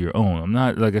fault of your own. I'm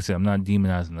not, like I said, I'm not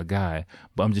demonizing the guy,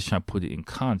 but I'm just trying to put it in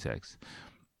context.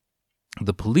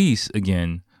 The police,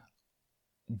 again,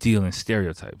 deal in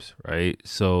stereotypes, right?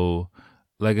 So,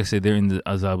 like I said, they're in the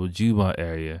Azabujuba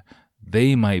area.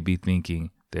 They might be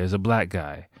thinking there's a black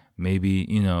guy. Maybe,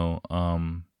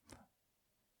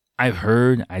 I've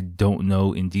heard, I don't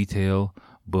know in detail,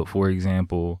 but for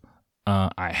example,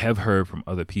 I have heard from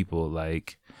other people,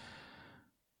 like,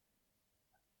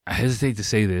 I hesitate to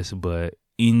say this, but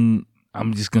I'm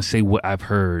just gonna say what I've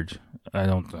heard. I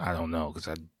don't know, because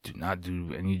I do not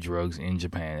do any drugs in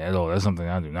Japan at all. That's something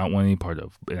I do not want any part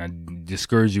of, and I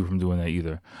discourage you from doing that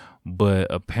either. But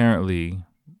apparently,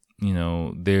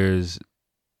 there's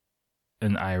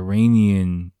an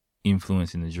Iranian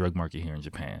influence in the drug market here in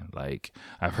Japan. Like,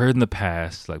 I've heard in the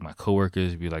past, like, my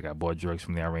coworkers be like, I bought drugs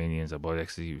from the Iranians. I bought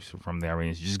ecstasy from the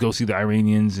Iranians. You just go see the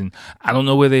Iranians, and I don't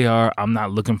know where they are. I'm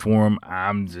not looking for them.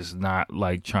 I'm just not,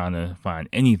 like, trying to find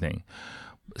anything.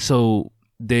 So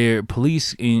their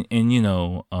police,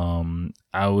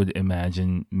 I would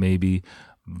imagine maybe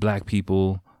black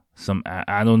people,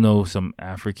 I don't know, some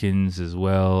Africans as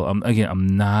well. I'm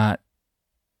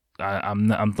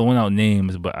throwing out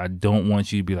names, but I don't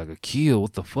want you to be like, Akil,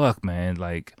 what the fuck, man?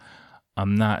 Like,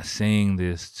 I'm not saying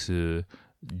this to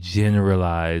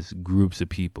generalize groups of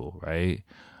people, right?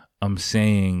 I'm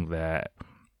saying that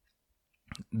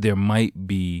there might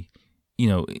be,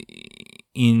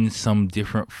 in some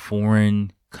different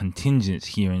foreign contingents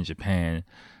here in Japan,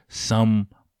 some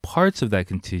parts of that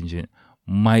contingent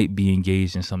might be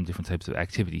engaged in some different types of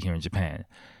activity here in Japan.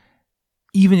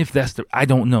 Even if I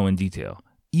don't know in detail.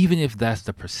 Even if that's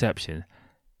the perception,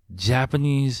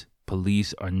 Japanese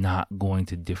police are not going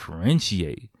to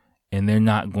differentiate, and they're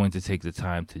not going to take the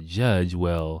time to judge,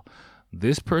 well,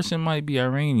 this person might be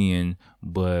Iranian,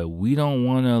 but we don't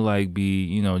want to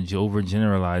be,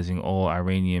 overgeneralizing all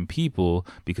Iranian people,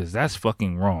 because that's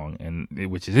fucking wrong, and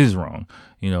which it is wrong,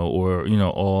 or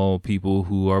all people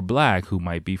who are black, who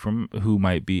might be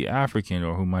African,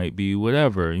 or who might be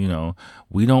whatever,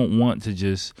 we don't want to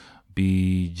just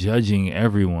be judging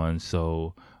everyone.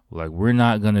 So we're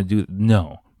not gonna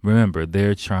no. Remember,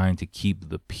 they're trying to keep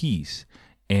the peace,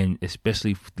 and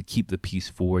especially to keep the peace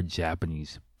for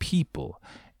Japanese people.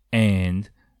 And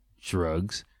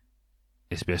drugs,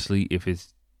 especially if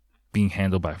it's being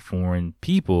handled by foreign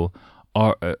people,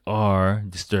 are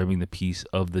disturbing the peace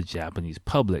of the Japanese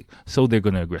public. So they're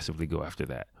going to aggressively go after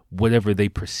that, whatever they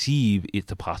perceive it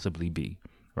to possibly be,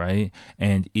 right?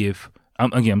 And if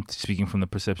I'm speaking from the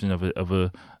perception of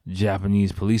a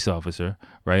Japanese police officer,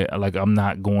 right? Like, I'm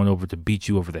not going over to beat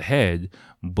you over the head,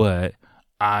 but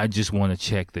I just want to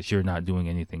check that you're not doing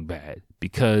anything bad,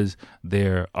 because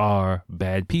there are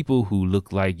bad people who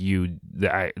look like you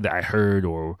that I heard,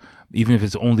 or even if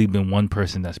it's only been one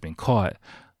person that's been caught,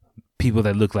 people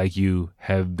that look like you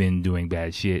have been doing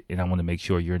bad shit, and I want to make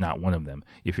sure you're not one of them.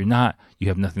 If you're not, you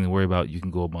have nothing to worry about. You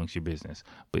can go amongst your business.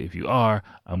 But if you are,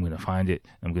 I'm going to find it.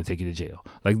 I'm going to take you to jail.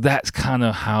 Like, that's kind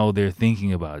of how they're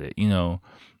thinking about it.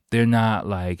 They're not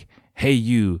like, hey,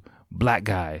 you black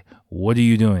guy, what are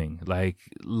you doing? Like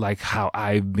how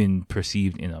I've been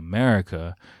perceived in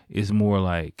America is more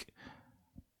like,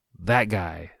 that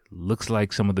guy looks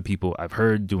like some of the people I've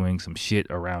heard doing some shit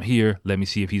around here. Let me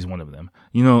see if he's one of them.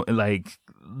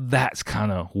 That's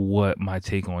kind of what my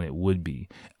take on it would be.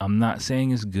 I'm not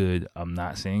saying it's good. I'm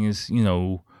not saying it's,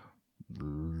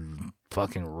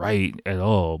 fucking right at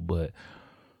all. But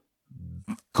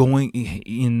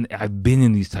I've been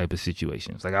in these type of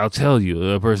situations. Like, I'll tell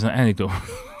you a personal anecdote.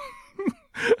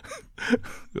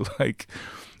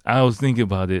 I was thinking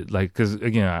about it, because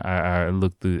again, I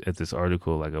looked at this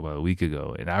article about a week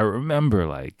ago, and I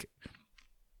remember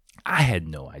I had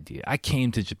no idea. I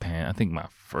came to Japan, I think my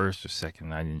first or second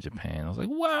night in Japan. I was like,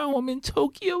 wow, I'm in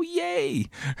Tokyo, yay!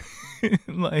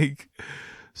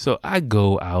 So I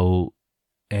go out,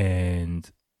 and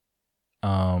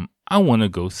I want to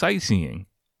go sightseeing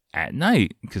at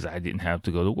night, because I didn't have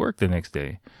to go to work the next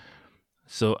day.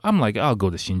 So I'm like, I'll go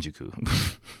to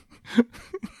Shinjuku.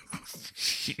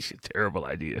 Terrible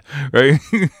idea, right?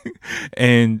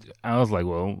 And I was like,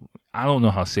 well, I don't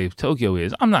know how safe Tokyo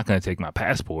is. I'm not going to take my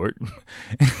passport.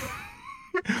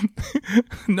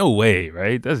 No way,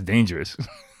 right? That's dangerous.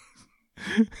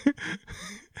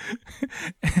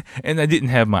 And I didn't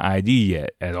have my ID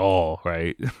yet at all,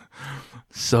 right?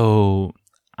 So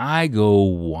I go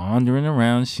wandering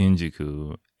around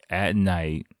Shinjuku at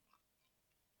night,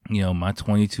 my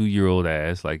 22-year-old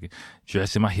ass,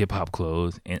 dressed in my hip hop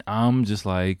clothes, and I'm just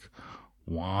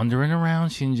wandering around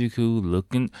Shinjuku,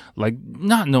 looking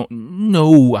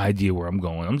no idea where I'm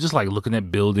going. I'm just looking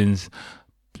at buildings.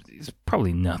 It's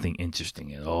probably nothing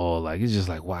interesting at all. It's just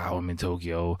wow, I'm in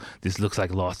Tokyo. This looks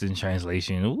like Lost in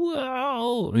Translation.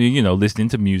 Wow, listening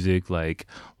to music,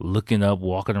 looking up,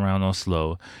 walking around on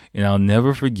slow, and I'll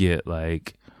never forget.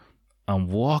 I'm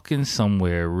walking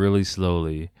somewhere really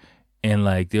slowly, and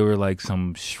there were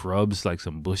some shrubs,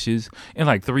 some bushes,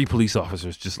 and 3 police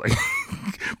officers just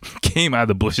came out of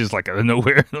the bushes out of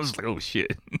nowhere. And I was like, oh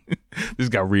shit, this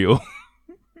got real.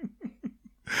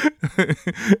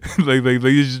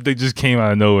 They just came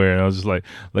out of nowhere, and I was just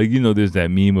there's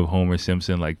that meme of Homer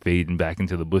Simpson fading back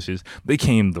into the bushes. They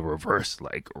came the reverse,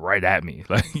 right at me,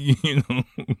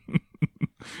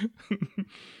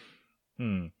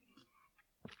 And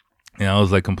I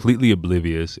was completely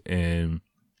oblivious, and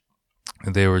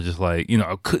And they were just like,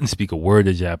 I couldn't speak a word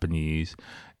of Japanese.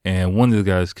 And one of the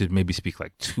guys could maybe speak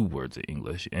like 2 words of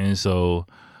English. And so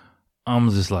I'm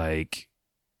just like,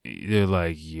 they're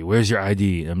like, "Yeah, where's your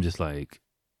ID?" And I'm just like,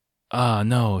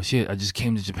 no, shit, I just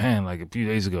came to Japan like a few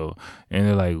days ago. And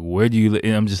they're like, "Where do you live?"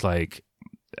 And I'm just like,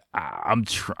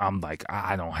 I'm like,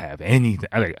 I don't have anything.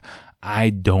 I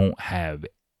don't have,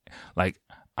 like,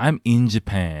 I'm in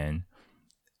Japan,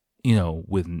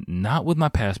 with not with my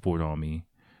passport on me,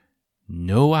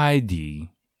 no ID,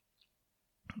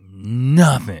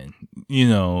 nothing,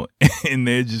 and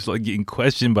they're just like getting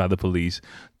questioned by the police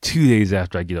 2 days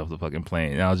after I get off the fucking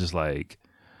plane. And I was just like,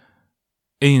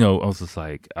 and, I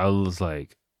was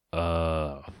like,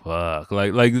 fuck.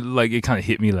 Like it kind of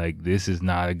hit me like, this is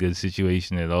not a good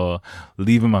situation at all.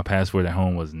 Leaving my passport at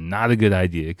home was not a good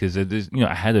idea because,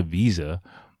 I had a visa,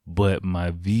 but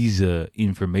my visa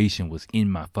information was in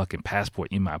my fucking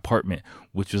passport in my apartment,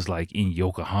 which was like in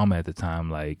Yokohama at the time,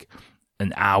 like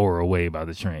an hour away by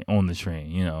the train, on the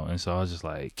train, And so I was just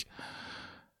like,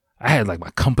 I had like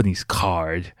my company's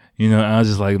card, and I was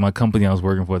just like, my company I was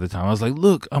working for at the time, I was like,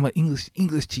 look, I'm an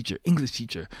English teacher,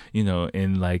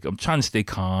 and like, I'm trying to stay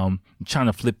calm. I'm trying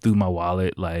to flip through my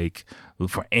wallet, like,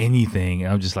 for anything.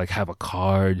 And I'm just like, have a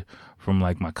card from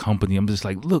like my company. I'm just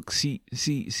like, look, see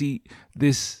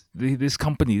this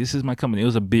company, this is my company. It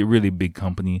was a really big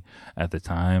company at the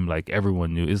time. Like,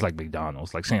 everyone knew. It's like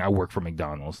McDonald's, like saying I work for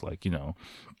McDonald's, like, and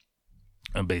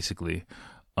basically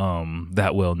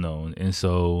that well known. And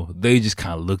so they just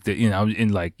kind of looked at,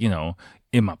 in like,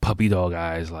 in my puppy dog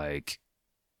eyes, like,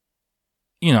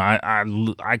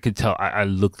 I could tell I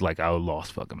looked like I was a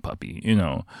lost fucking puppy,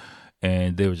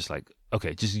 and they were just like,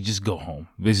 okay, just go home.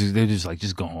 Basically, they're just like,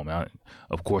 just go home.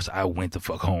 Of course, I went the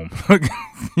fuck home.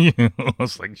 I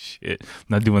was like, shit,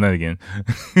 not doing that again.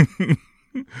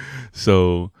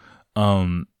 So,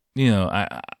 I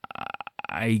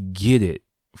get it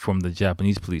from the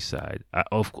Japanese police side.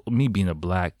 Of me being a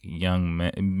black young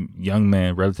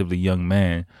man, relatively young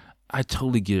man, I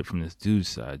totally get it from this dude's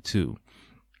side too.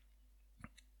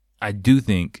 I do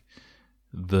think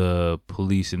the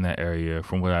police in that area,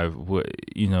 from what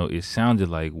it sounded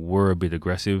like, were a bit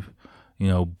aggressive,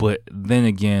 but then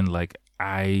again, like,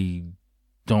 I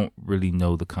don't really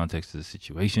know the context of the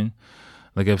situation.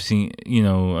 Like, I've seen,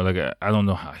 like, I don't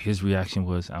know how his reaction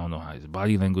was. I don't know how his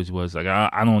body language was. Like,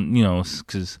 I don't,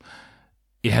 because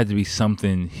it had to be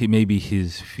something, maybe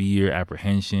his fear,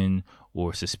 apprehension,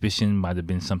 or suspicion might have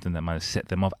been something that might have set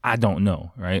them off. I don't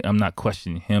know, right? I'm not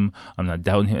questioning him. I'm not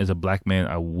doubting him. As a black man,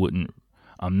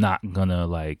 I'm not gonna,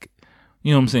 like,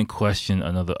 question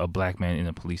a black man in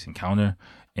a police encounter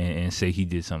and say he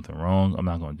did something wrong. I'm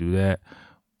not gonna do that.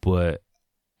 But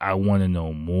I want to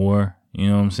know more. You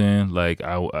know what I'm saying? Like,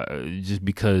 I just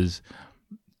because,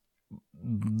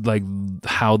 like,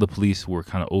 how the police were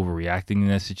kind of overreacting in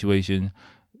that situation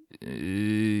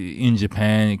in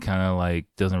Japan, it kind of like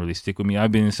doesn't really stick with me.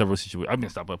 I've been in several situations. I've been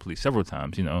stopped by police several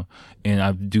times, and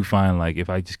I do find, like, if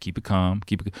I just keep it calm,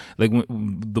 like,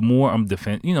 the more I'm if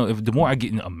the more I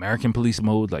get in American police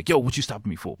mode, like, yo, what you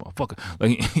stopping me for, motherfucker?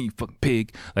 Like, you fucking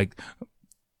pig. Like,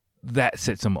 that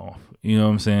sets them off. You know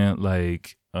what I'm saying?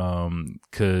 Like,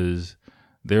 cause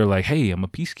they're like, hey, I'm a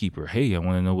peacekeeper. Hey, I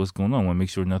want to know what's going on. I want to make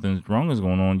sure nothing wrong is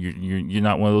going on. You're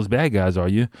not one of those bad guys, are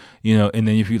you? And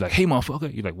then if you're like, hey,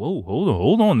 motherfucker, you're like, whoa,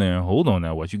 hold on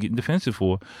now. What you getting defensive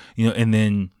for? And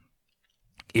then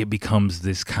it becomes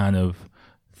this kind of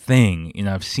thing. And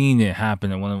I've seen it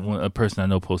happen. And a person I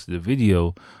know posted a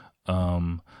video.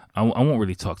 I won't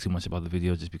really talk too much about the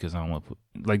video just because I don't want to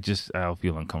I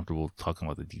feel uncomfortable talking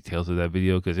about the details of that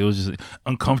video because it was just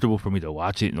uncomfortable for me to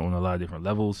watch it on a lot of different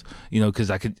levels,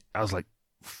 because I was like,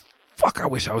 fuck, I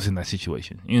wish I was in that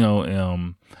situation,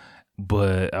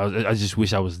 but I just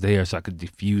wish I was there so I could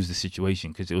diffuse the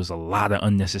situation because it was a lot of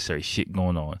unnecessary shit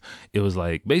going on. It was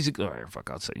like, basically, all right, fuck,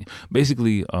 I'll say,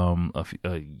 basically, a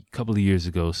couple of years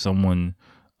ago, someone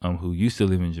who used to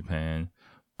live in Japan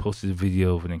posted a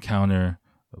video of an encounter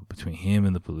between him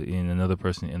and and another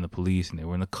person in the police, and they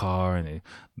were in the car and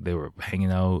they were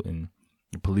hanging out, and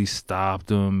the police stopped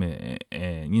them, and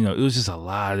it was just a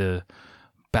lot of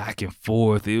back and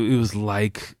forth. It was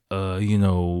like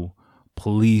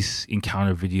police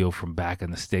encounter video from back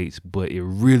in the States, but it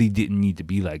really didn't need to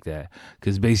be like that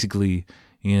because basically,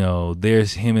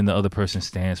 there's him and the other person's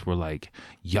stance were like,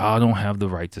 y'all don't have the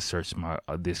right to search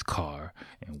this car,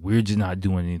 and we're just not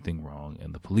doing anything wrong.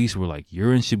 And the police were like,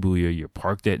 you're in Shibuya, you're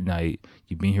parked at night,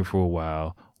 you've been here for a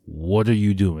while, what are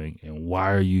you doing, and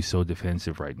why are you so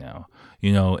defensive right now?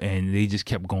 And they just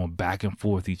kept going back and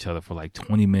forth each other for like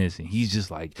 20 minutes, and he's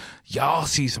just like, y'all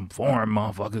see some foreign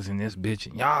motherfuckers in this bitch,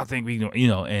 and y'all think we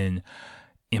don't, and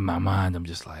in my mind, I'm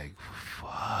just like, fuck,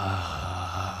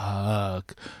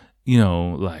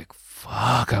 like,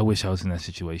 fuck, I wish I was in that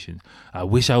situation. I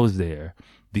wish I was there,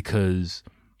 because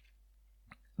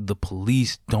the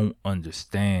police don't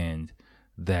understand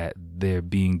that they're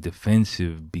being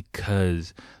defensive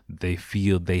because they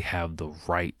feel they have the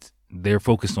right. They're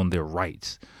focused on their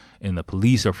rights, and the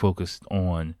police are focused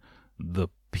on the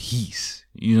peace.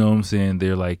 You know what I'm saying?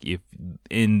 They're like, if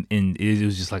in it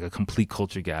was just like a complete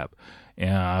culture gap.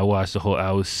 And I watched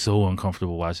I was so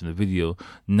uncomfortable watching the video,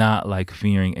 not like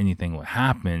fearing anything would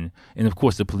happen. And of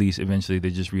course the police eventually, they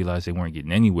just realized they weren't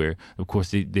getting anywhere. Of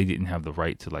course they didn't have the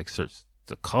right to like search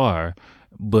the car,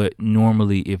 but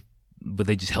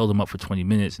they just held them up for 20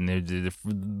 minutes, and they're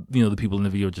the people in the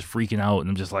video are just freaking out, and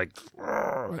I'm just like,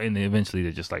 and then eventually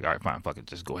they're just like, all right, fine, fuck it,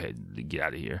 just go ahead and get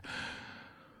out of here.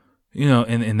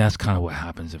 And that's kind of what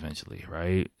happens eventually,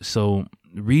 right? So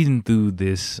reading through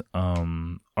this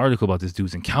article about this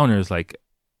dude's encounters, like,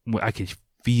 I could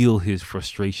feel his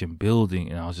frustration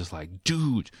building, and I was just like,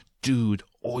 dude,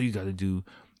 all you got to do,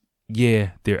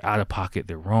 yeah, they're out of pocket,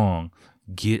 they're wrong.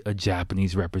 Get a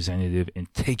Japanese representative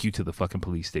and take you to the fucking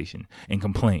police station and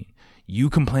complain. You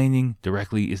complaining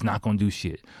directly is not going to do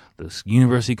shit. The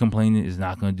university complaining is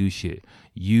not going to do shit.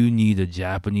 You need a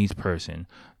Japanese person,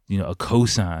 a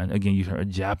cosign. Again, you've heard a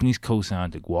Japanese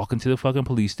cosign to walk into the fucking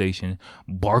police station,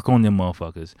 bark on them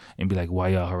motherfuckers, and be like, why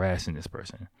y'all harassing this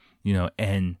person?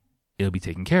 And it'll be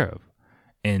taken care of.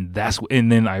 And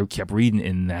then I kept reading,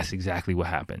 and that's exactly what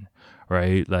happened,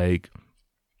 right? Like,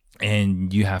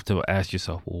 and you have to ask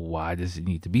yourself, well, why does it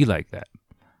need to be like that?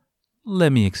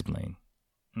 Let me explain.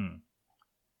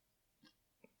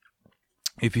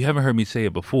 If you haven't heard me say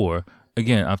it before,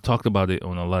 again, I've talked about it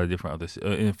on a lot of different others,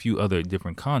 in a few other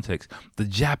different contexts. The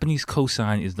Japanese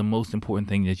cosign is the most important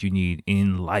thing that you need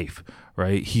in life,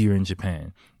 right? Here in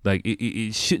Japan. Like,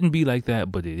 it shouldn't be like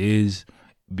that, but it is,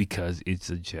 because it's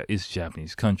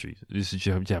Japanese country. It's a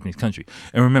Japanese country.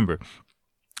 And remember,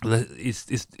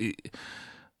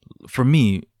 for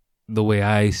me, the way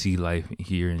I see life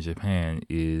here in Japan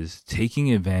is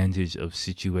taking advantage of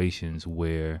situations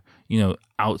where,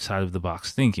 outside of the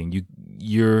box thinking.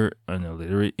 You're an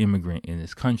illiterate immigrant in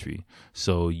this country,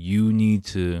 so you need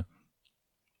to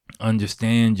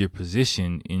understand your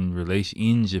position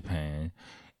in Japan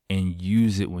and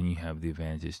use it when you have the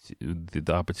advantage,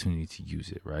 the opportunity to use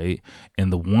it, right?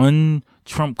 And the one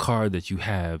trump card that you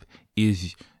have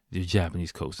is the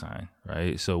Japanese cosign,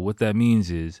 right? So what that means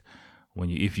is,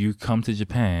 if you come to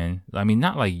Japan, I mean,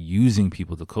 not like using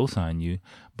people to cosign you,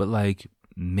 but like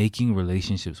making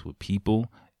relationships with people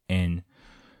and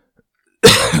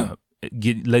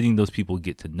letting those people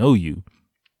get to know you.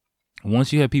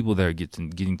 Once you have people that are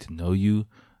getting to know you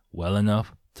well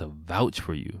enough to vouch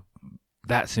for you,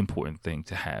 that's an important thing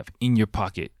to have in your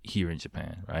pocket here in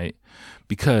Japan, right?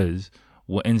 Because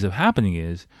what ends up happening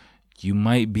is, you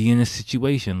might be in a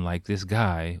situation like this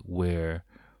guy where,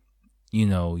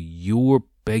 your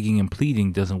begging and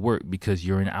pleading doesn't work because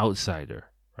you're an outsider,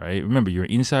 right? Remember, you're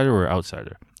an insider or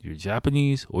outsider. You're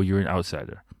Japanese or you're an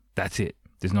outsider. That's it.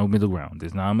 There's no middle ground.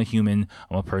 There's not, I'm a human,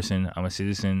 I'm a person, I'm a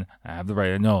citizen, I have the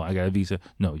right. No, I got a visa.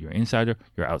 No, you're insider,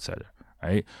 you're outsider,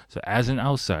 right? So as an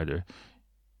outsider,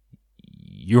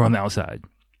 you're on the outside.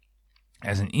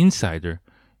 As an insider,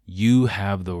 you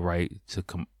have the right to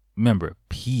remember,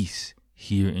 peace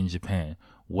here in Japan.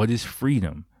 What is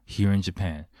freedom here in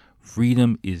Japan?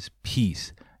 Freedom is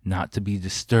peace, not to be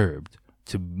disturbed,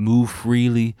 to move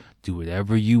freely, do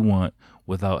whatever you want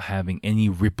without having any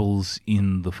ripples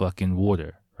in the fucking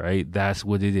water, right? That's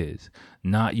what it is.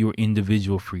 Not your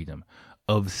individual freedom,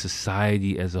 of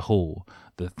society as a whole.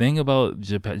 The thing about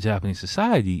Japanese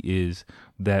society is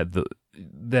that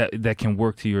that can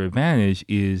work to your advantage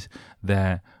is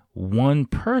that one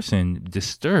person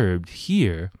disturbed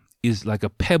here is like a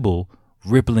pebble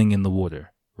rippling in the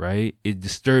water, right?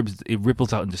 It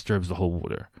ripples out and disturbs the whole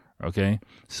water. Okay,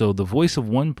 so the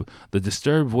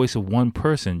disturbed voice of one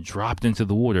person dropped into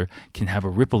the water can have a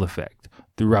ripple effect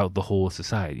throughout the whole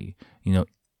society,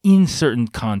 in certain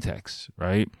contexts,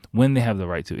 right? When they have the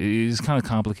right to. It is kind of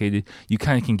complicated. You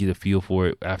kind of can get a feel for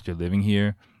it after living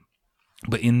here.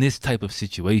 But in this type of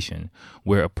situation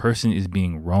where a person is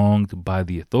being wronged by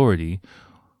the authority,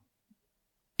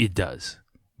 it does.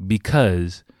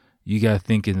 Because you got to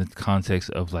think in the context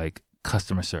of like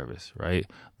customer service, right?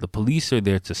 The police are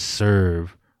there to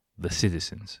serve the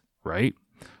citizens, right?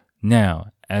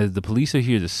 Now, as the police are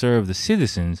here to serve the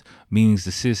citizens, means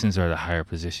the citizens are at a higher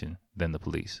position than the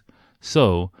police.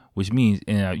 So, which means,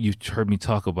 and you've heard me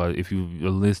talk about it, if you're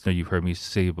a listener, you've heard me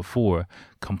say it before,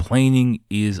 complaining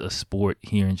is a sport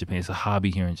here in Japan. It's a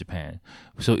hobby here in Japan.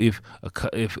 So if a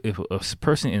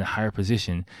person in a higher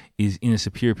position is in a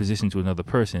superior position to another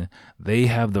person, they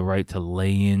have the right to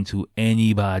lay into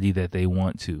anybody that they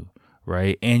want to.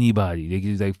 Right? Anybody. They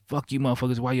can say, fuck you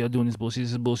motherfuckers, why y'all doing this bullshit?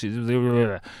 This is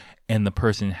bullshit. And the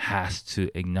person has to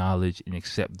acknowledge and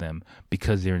accept them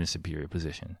because they're in a superior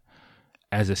position.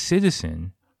 As a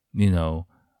citizen,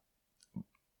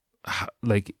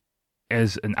 like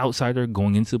as an outsider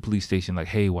going into the police station, like,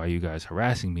 hey, why are you guys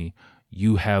harassing me?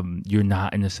 You're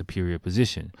not in a superior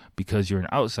position because you're an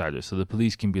outsider. So the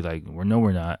police can be like, we're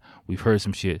not. We've heard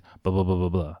some shit, blah, blah, blah, blah,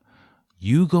 blah.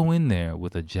 You go in there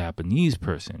with a Japanese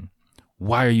person.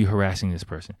 Why are you harassing this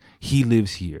person? He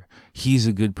lives here. He's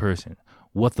a good person.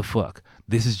 What the fuck?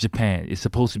 This is Japan. It's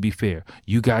supposed to be fair.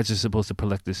 You guys are supposed to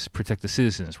protect the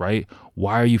citizens, right?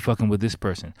 Why are you fucking with this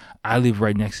person? I live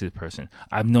right next to this person.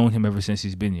 I've known him ever since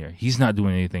he's been here. He's not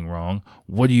doing anything wrong.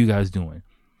 What are you guys doing?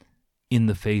 In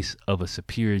the face of a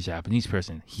superior Japanese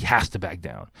person, he has to back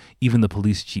down. Even the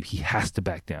police chief, he has to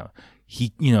back down.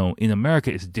 In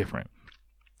America, it's different.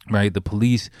 Right, the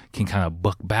police can kind of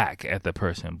buck back at the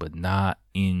person, but not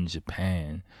in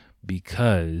Japan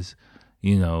because,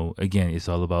 again, it's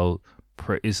all about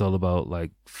like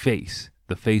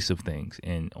the face of things,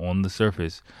 and on the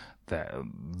surface,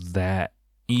 that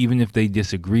even if they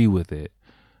disagree with it,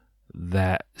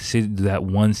 that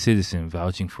one citizen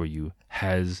vouching for you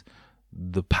has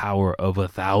the power of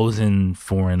 1,000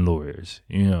 foreign lawyers,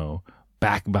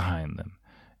 back behind them.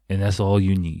 And that's all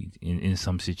you need in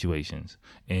some situations.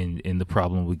 And the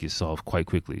problem would get solved quite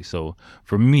quickly. So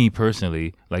for me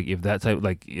personally, like if that type,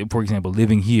 like for example,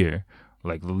 living here,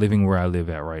 like living where I live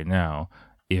at right now,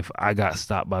 if I got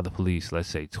stopped by the police, let's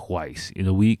say twice in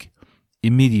a week,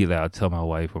 immediately I'll tell my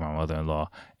wife or my mother-in-law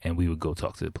and we would go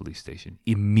talk to the police station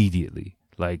immediately.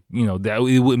 Like, that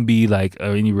it wouldn't be like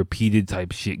any repeated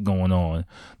type shit going on.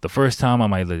 The first time I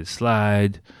might let it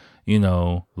slide,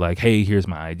 like, hey, here's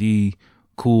my ID.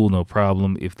 Cool, no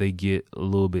problem. If they get a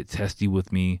little bit testy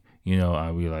with me,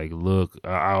 I'll be like, look,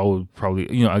 I would probably,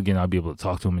 again, I'll be able to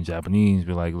talk to them in Japanese,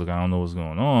 be like, look, I don't know what's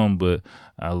going on, but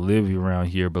I live around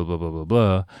here, blah, blah, blah, blah,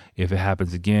 blah. If it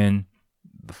happens again,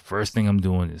 the first thing I'm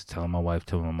doing is telling my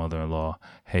my mother-in-law,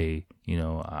 hey,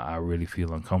 I really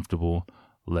feel uncomfortable.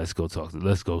 Let's go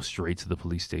straight to the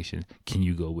police station. Can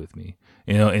you go with me?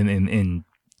 And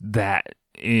that,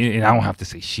 and I don't have to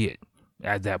say shit.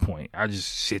 At that point, I just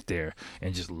sit there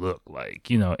and just look like,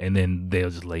 and then they'll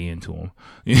just lay into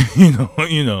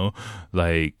them,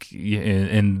 like, yeah,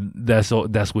 and that's all.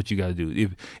 That's what you got to do.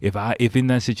 If in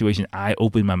that situation I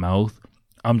open my mouth,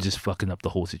 I'm just fucking up the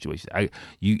whole situation.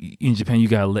 In Japan, you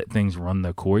gotta let things run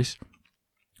their course.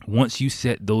 Once you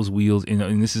set those wheels,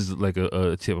 and this is like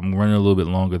a tip. I'm running a little bit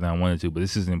longer than I wanted to, but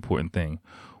this is an important thing.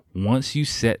 Once you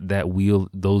set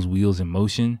those wheels in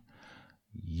motion,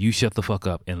 you shut the fuck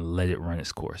up and let it run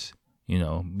its course,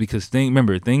 because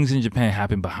remember, things in Japan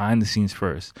happen behind the scenes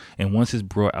first. And once it's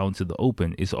brought out into the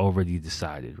open, it's already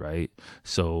decided, right?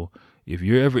 So if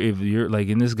you're like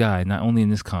in this guy, not only in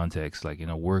this context, like in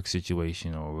a work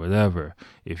situation or whatever,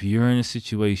 if you're in a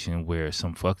situation where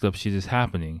some fucked up shit is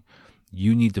happening,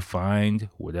 you need to find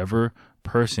whatever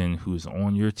person who's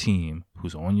on your team,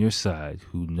 who's on your side,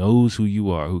 who knows who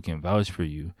you are, who can vouch for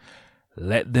you.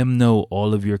 Let them know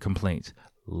all of your complaints.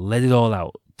 Let it all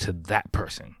out to that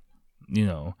person.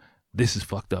 This is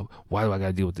fucked up. Why do I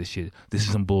gotta deal with this shit? This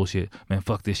is some bullshit. Man,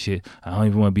 fuck this shit. I don't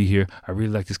even want to be here. I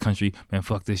really like this country. Man,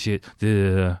 fuck this shit.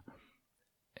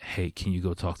 Hey, can you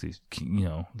go talk to these?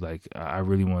 Like, I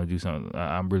really want to do something.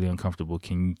 I'm really uncomfortable.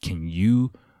 Can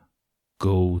you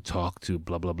go talk to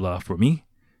blah, blah, blah for me?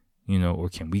 Or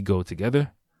can we go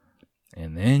together?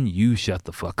 And then you shut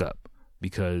the fuck up,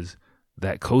 because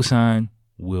that cosign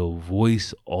will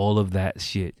voice all of that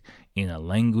shit in a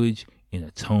language, in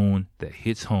a tone that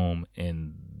hits home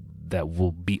and that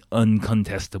will be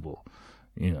uncontestable,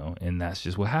 and that's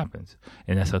just what happens.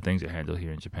 And that's how things are handled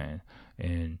here in Japan.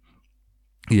 And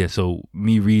yeah, so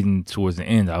me reading towards the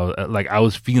end, I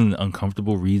was feeling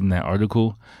uncomfortable reading that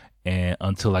article, and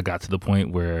until I got to the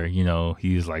point where,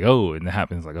 he's like, oh, and it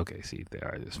happens, like, okay, see, all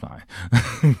right, it's fine.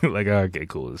 Like, okay,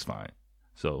 cool, it's fine.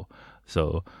 So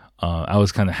I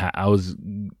was I was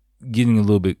getting a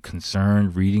little bit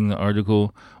concerned reading the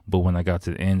article, but when I got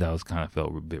to the end, I was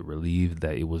felt a bit relieved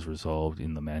that it was resolved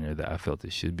in the manner that I felt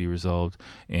it should be resolved.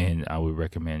 And I would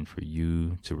recommend for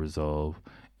you to resolve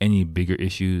any bigger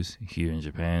issues here in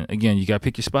Japan. Again, you gotta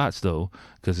pick your spots though,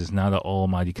 because it's not an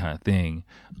almighty kind of thing.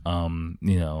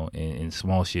 And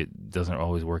small shit doesn't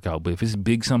always work out. But if it's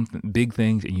big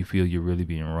things, and you feel you're really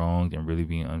being wronged and really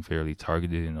being unfairly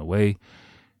targeted in a way,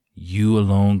 you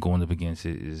alone going up against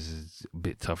it is a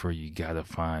bit tougher. You gotta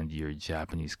find your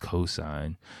Japanese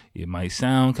cosign. It might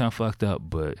sound kind of fucked up,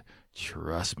 but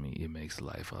trust me, it makes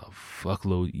life a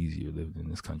fuckload easier living in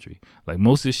this country. Like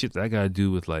most of the shit that I gotta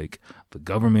do with like the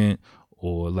government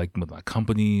or like with my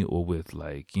company or with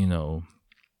like,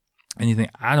 anything,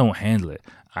 I don't handle it.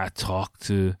 I talk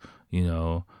to,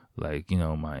 my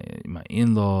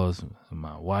in-laws,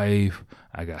 my wife.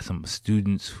 I got some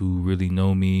students who really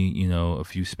know me, a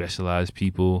few specialized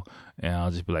people, and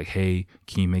I'll just be like, hey,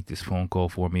 can you make this phone call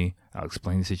for me? I'll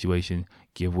explain the situation,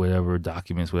 give whatever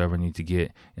documents, whatever I need to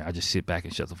get, and I'll just sit back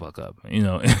and shut the fuck up, and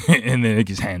then it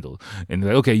gets handled. And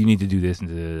they're like, okay, you need to do this, and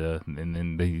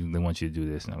then they want you to do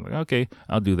this, and I'm like, okay,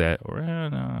 I'll do that, or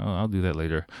no, I'll do that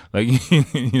later. Like,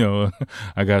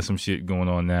 I got some shit going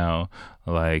on now,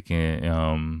 like, and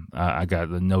I got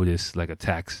a notice, like a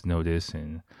tax notice,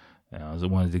 and I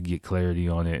wanted to get clarity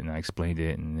on it, and I explained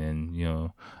it, and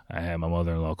then I had my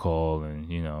mother-in-law call, and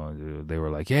they were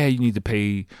like, yeah, you need to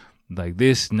pay like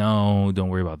this. No, don't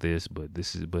worry about this, but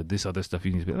this other stuff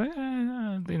you need to be like,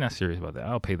 they're not serious about that.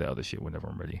 I'll pay the other shit whenever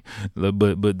I'm ready.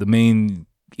 But the main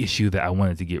issue that I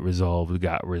wanted to get resolved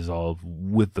got resolved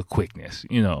with the quickness,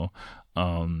 and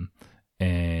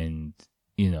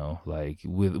like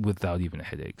without even a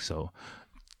headache. So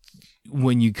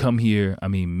when you come here, I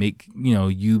mean,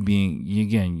 you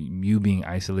being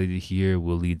isolated here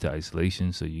will lead to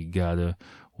isolation. So you gotta,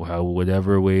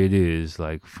 whatever way it is,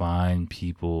 like find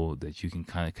people that you can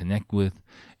kind of connect with,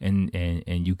 and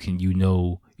you can,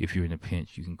 if you're in a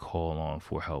pinch, you can call on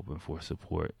for help and for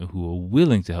support, and who are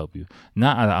willing to help you,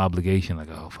 not out of obligation, like,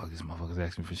 oh fuck, this motherfucker's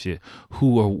asking for shit.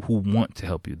 Who want to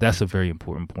help you. That's a very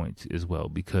important point as well,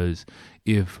 because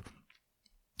if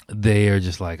they are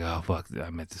just like, oh fuck, I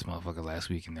met this motherfucker last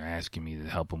week and they're asking me to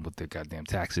help them with their goddamn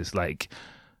taxes, like,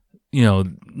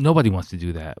 nobody wants to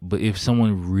do that. But if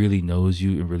someone really knows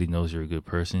you and really knows you're a good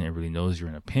person and really knows you're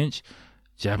in a pinch,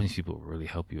 Japanese people will really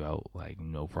help you out, like,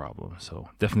 no problem. So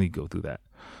definitely go through that.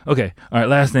 Okay, all right,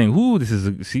 last thing.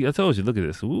 See, I told you, look at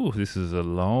this. This is a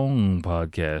long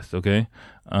podcast. Okay,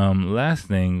 last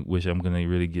thing, which I'm gonna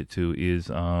really get to, is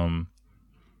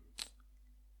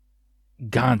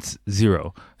Gantz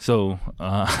Zero. So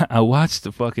I watched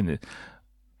the fucking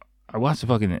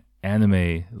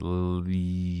anime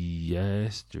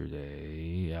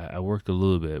yesterday. I worked a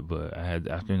little bit, but I had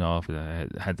the afternoon off, and I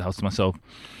had the house to myself.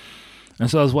 And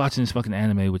so I was watching this fucking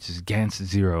anime, which is Gantz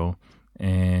Zero,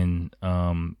 and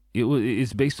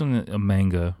it's based on a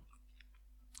manga,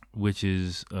 which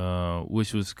was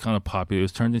kind of popular. It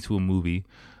was turned into a movie.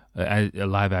 A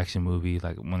live action movie,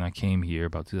 like when I came here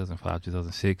about 2005,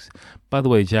 2006. By the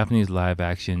way, Japanese live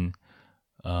action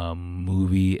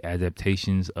movie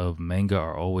adaptations of manga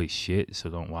are always shit, so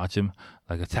don't watch them.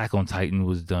 Like Attack on Titan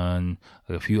was done,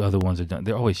 like a few other ones are done.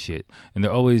 They're always shit, and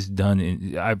they're always done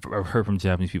in, I've heard from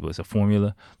Japanese people, it's a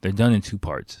formula. They're done in 2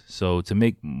 parts. So to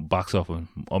make box office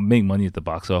or make money at the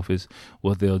box office,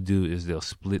 what they'll do is they'll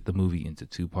split the movie into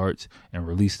 2 parts and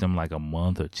release them like a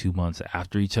month or 2 months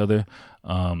after each other.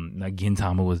 Like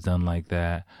Gintama was done like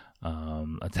that.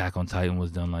 Attack on Titan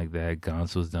was done like that.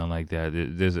 Gantz was done like that.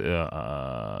 There's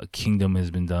Kingdom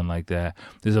has been done like that.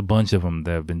 There's a bunch of them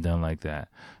that have been done like that.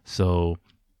 So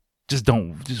just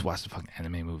watch the fucking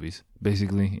anime movies,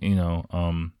 basically,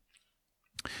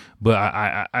 But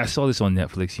I saw this on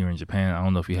Netflix here in Japan. I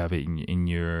don't know if you have it in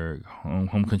your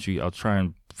home country. I'll try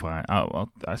and find.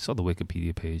 I saw the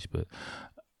Wikipedia page, but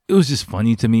it was just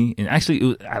funny to me, and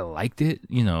actually, I liked it.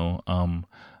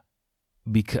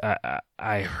 Because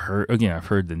I've heard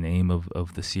the name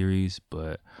of the series,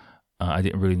 but I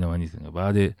didn't really know anything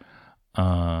about it.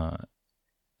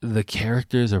 The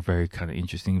characters are very kind of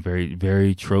interesting, very,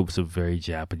 very tropes of very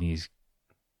Japanese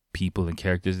people and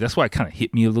characters. That's why it kind of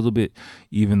hit me a little bit,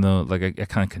 even though like I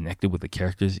kind of connected with the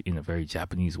characters in a very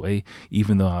Japanese way,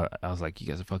 even though I was like, you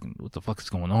guys are fucking, what the fuck is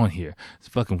going on here? It's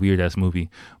a fucking weird ass movie.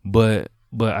 But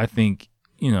I think,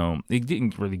 it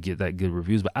didn't really get that good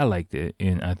reviews, but I liked it.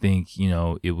 And I think,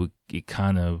 it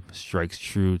kind of strikes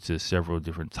true to several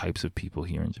different types of people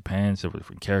here in Japan, several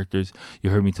different characters.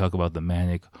 You heard me talk about the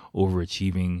manic,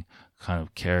 overachieving kind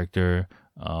of character,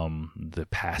 the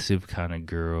passive kind of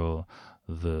girl,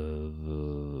 the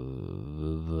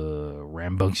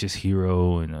rambunctious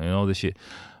hero, and all this shit.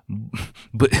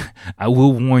 But I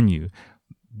will warn you,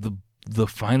 the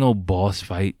final boss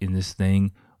fight in this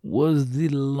thing was the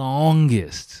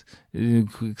longest.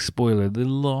 Quick spoiler,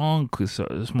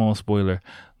 small spoiler,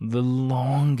 the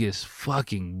longest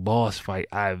fucking boss fight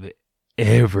I've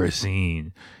ever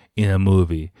seen in a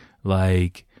movie.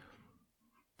 Like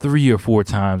 3 or 4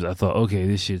 times I thought, okay,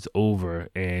 this shit's over,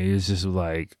 and it's just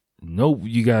like, nope,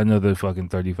 you got another fucking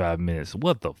 35 minutes.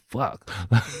 What the fuck?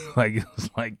 Like, it was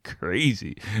like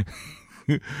crazy.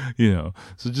 So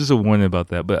just a warning about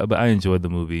that. But I enjoyed the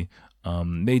movie.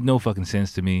 Made no fucking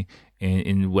sense to me, and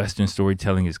in Western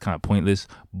storytelling it's kind of pointless,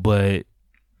 but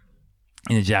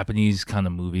in a Japanese kind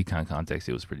of movie kind of context,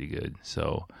 it was pretty good.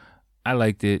 So I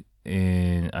liked it,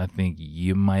 and I think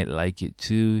you might like it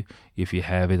too. If you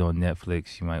have it on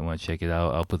Netflix, you might want to check it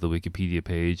out. I'll put the Wikipedia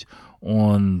page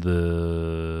on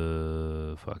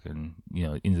the fucking,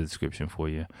 in the description for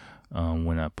you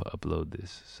when I upload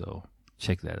this. So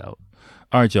check that out.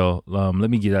 All right, y'all. Let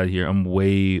me get out of here. I'm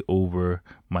way over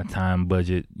my time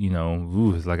budget.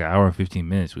 It's like an hour and 15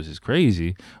 minutes, which is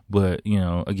crazy. But,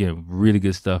 again, really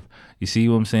good stuff. You see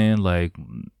what I'm saying? Like,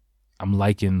 I'm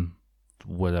liking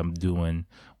what I'm doing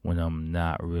when I'm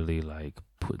not really like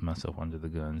putting myself under the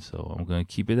gun. So I'm going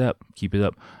to keep it up.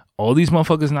 All these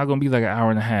motherfuckers not going to be like an hour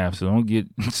and a half. So don't get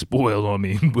spoiled on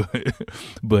me.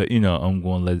 But I'm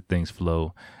going to let things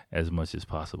flow as much as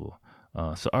possible.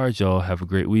 So all right, y'all, have a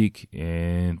great week,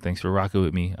 and thanks for rocking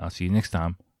with me. I'll see you next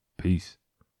time. Peace.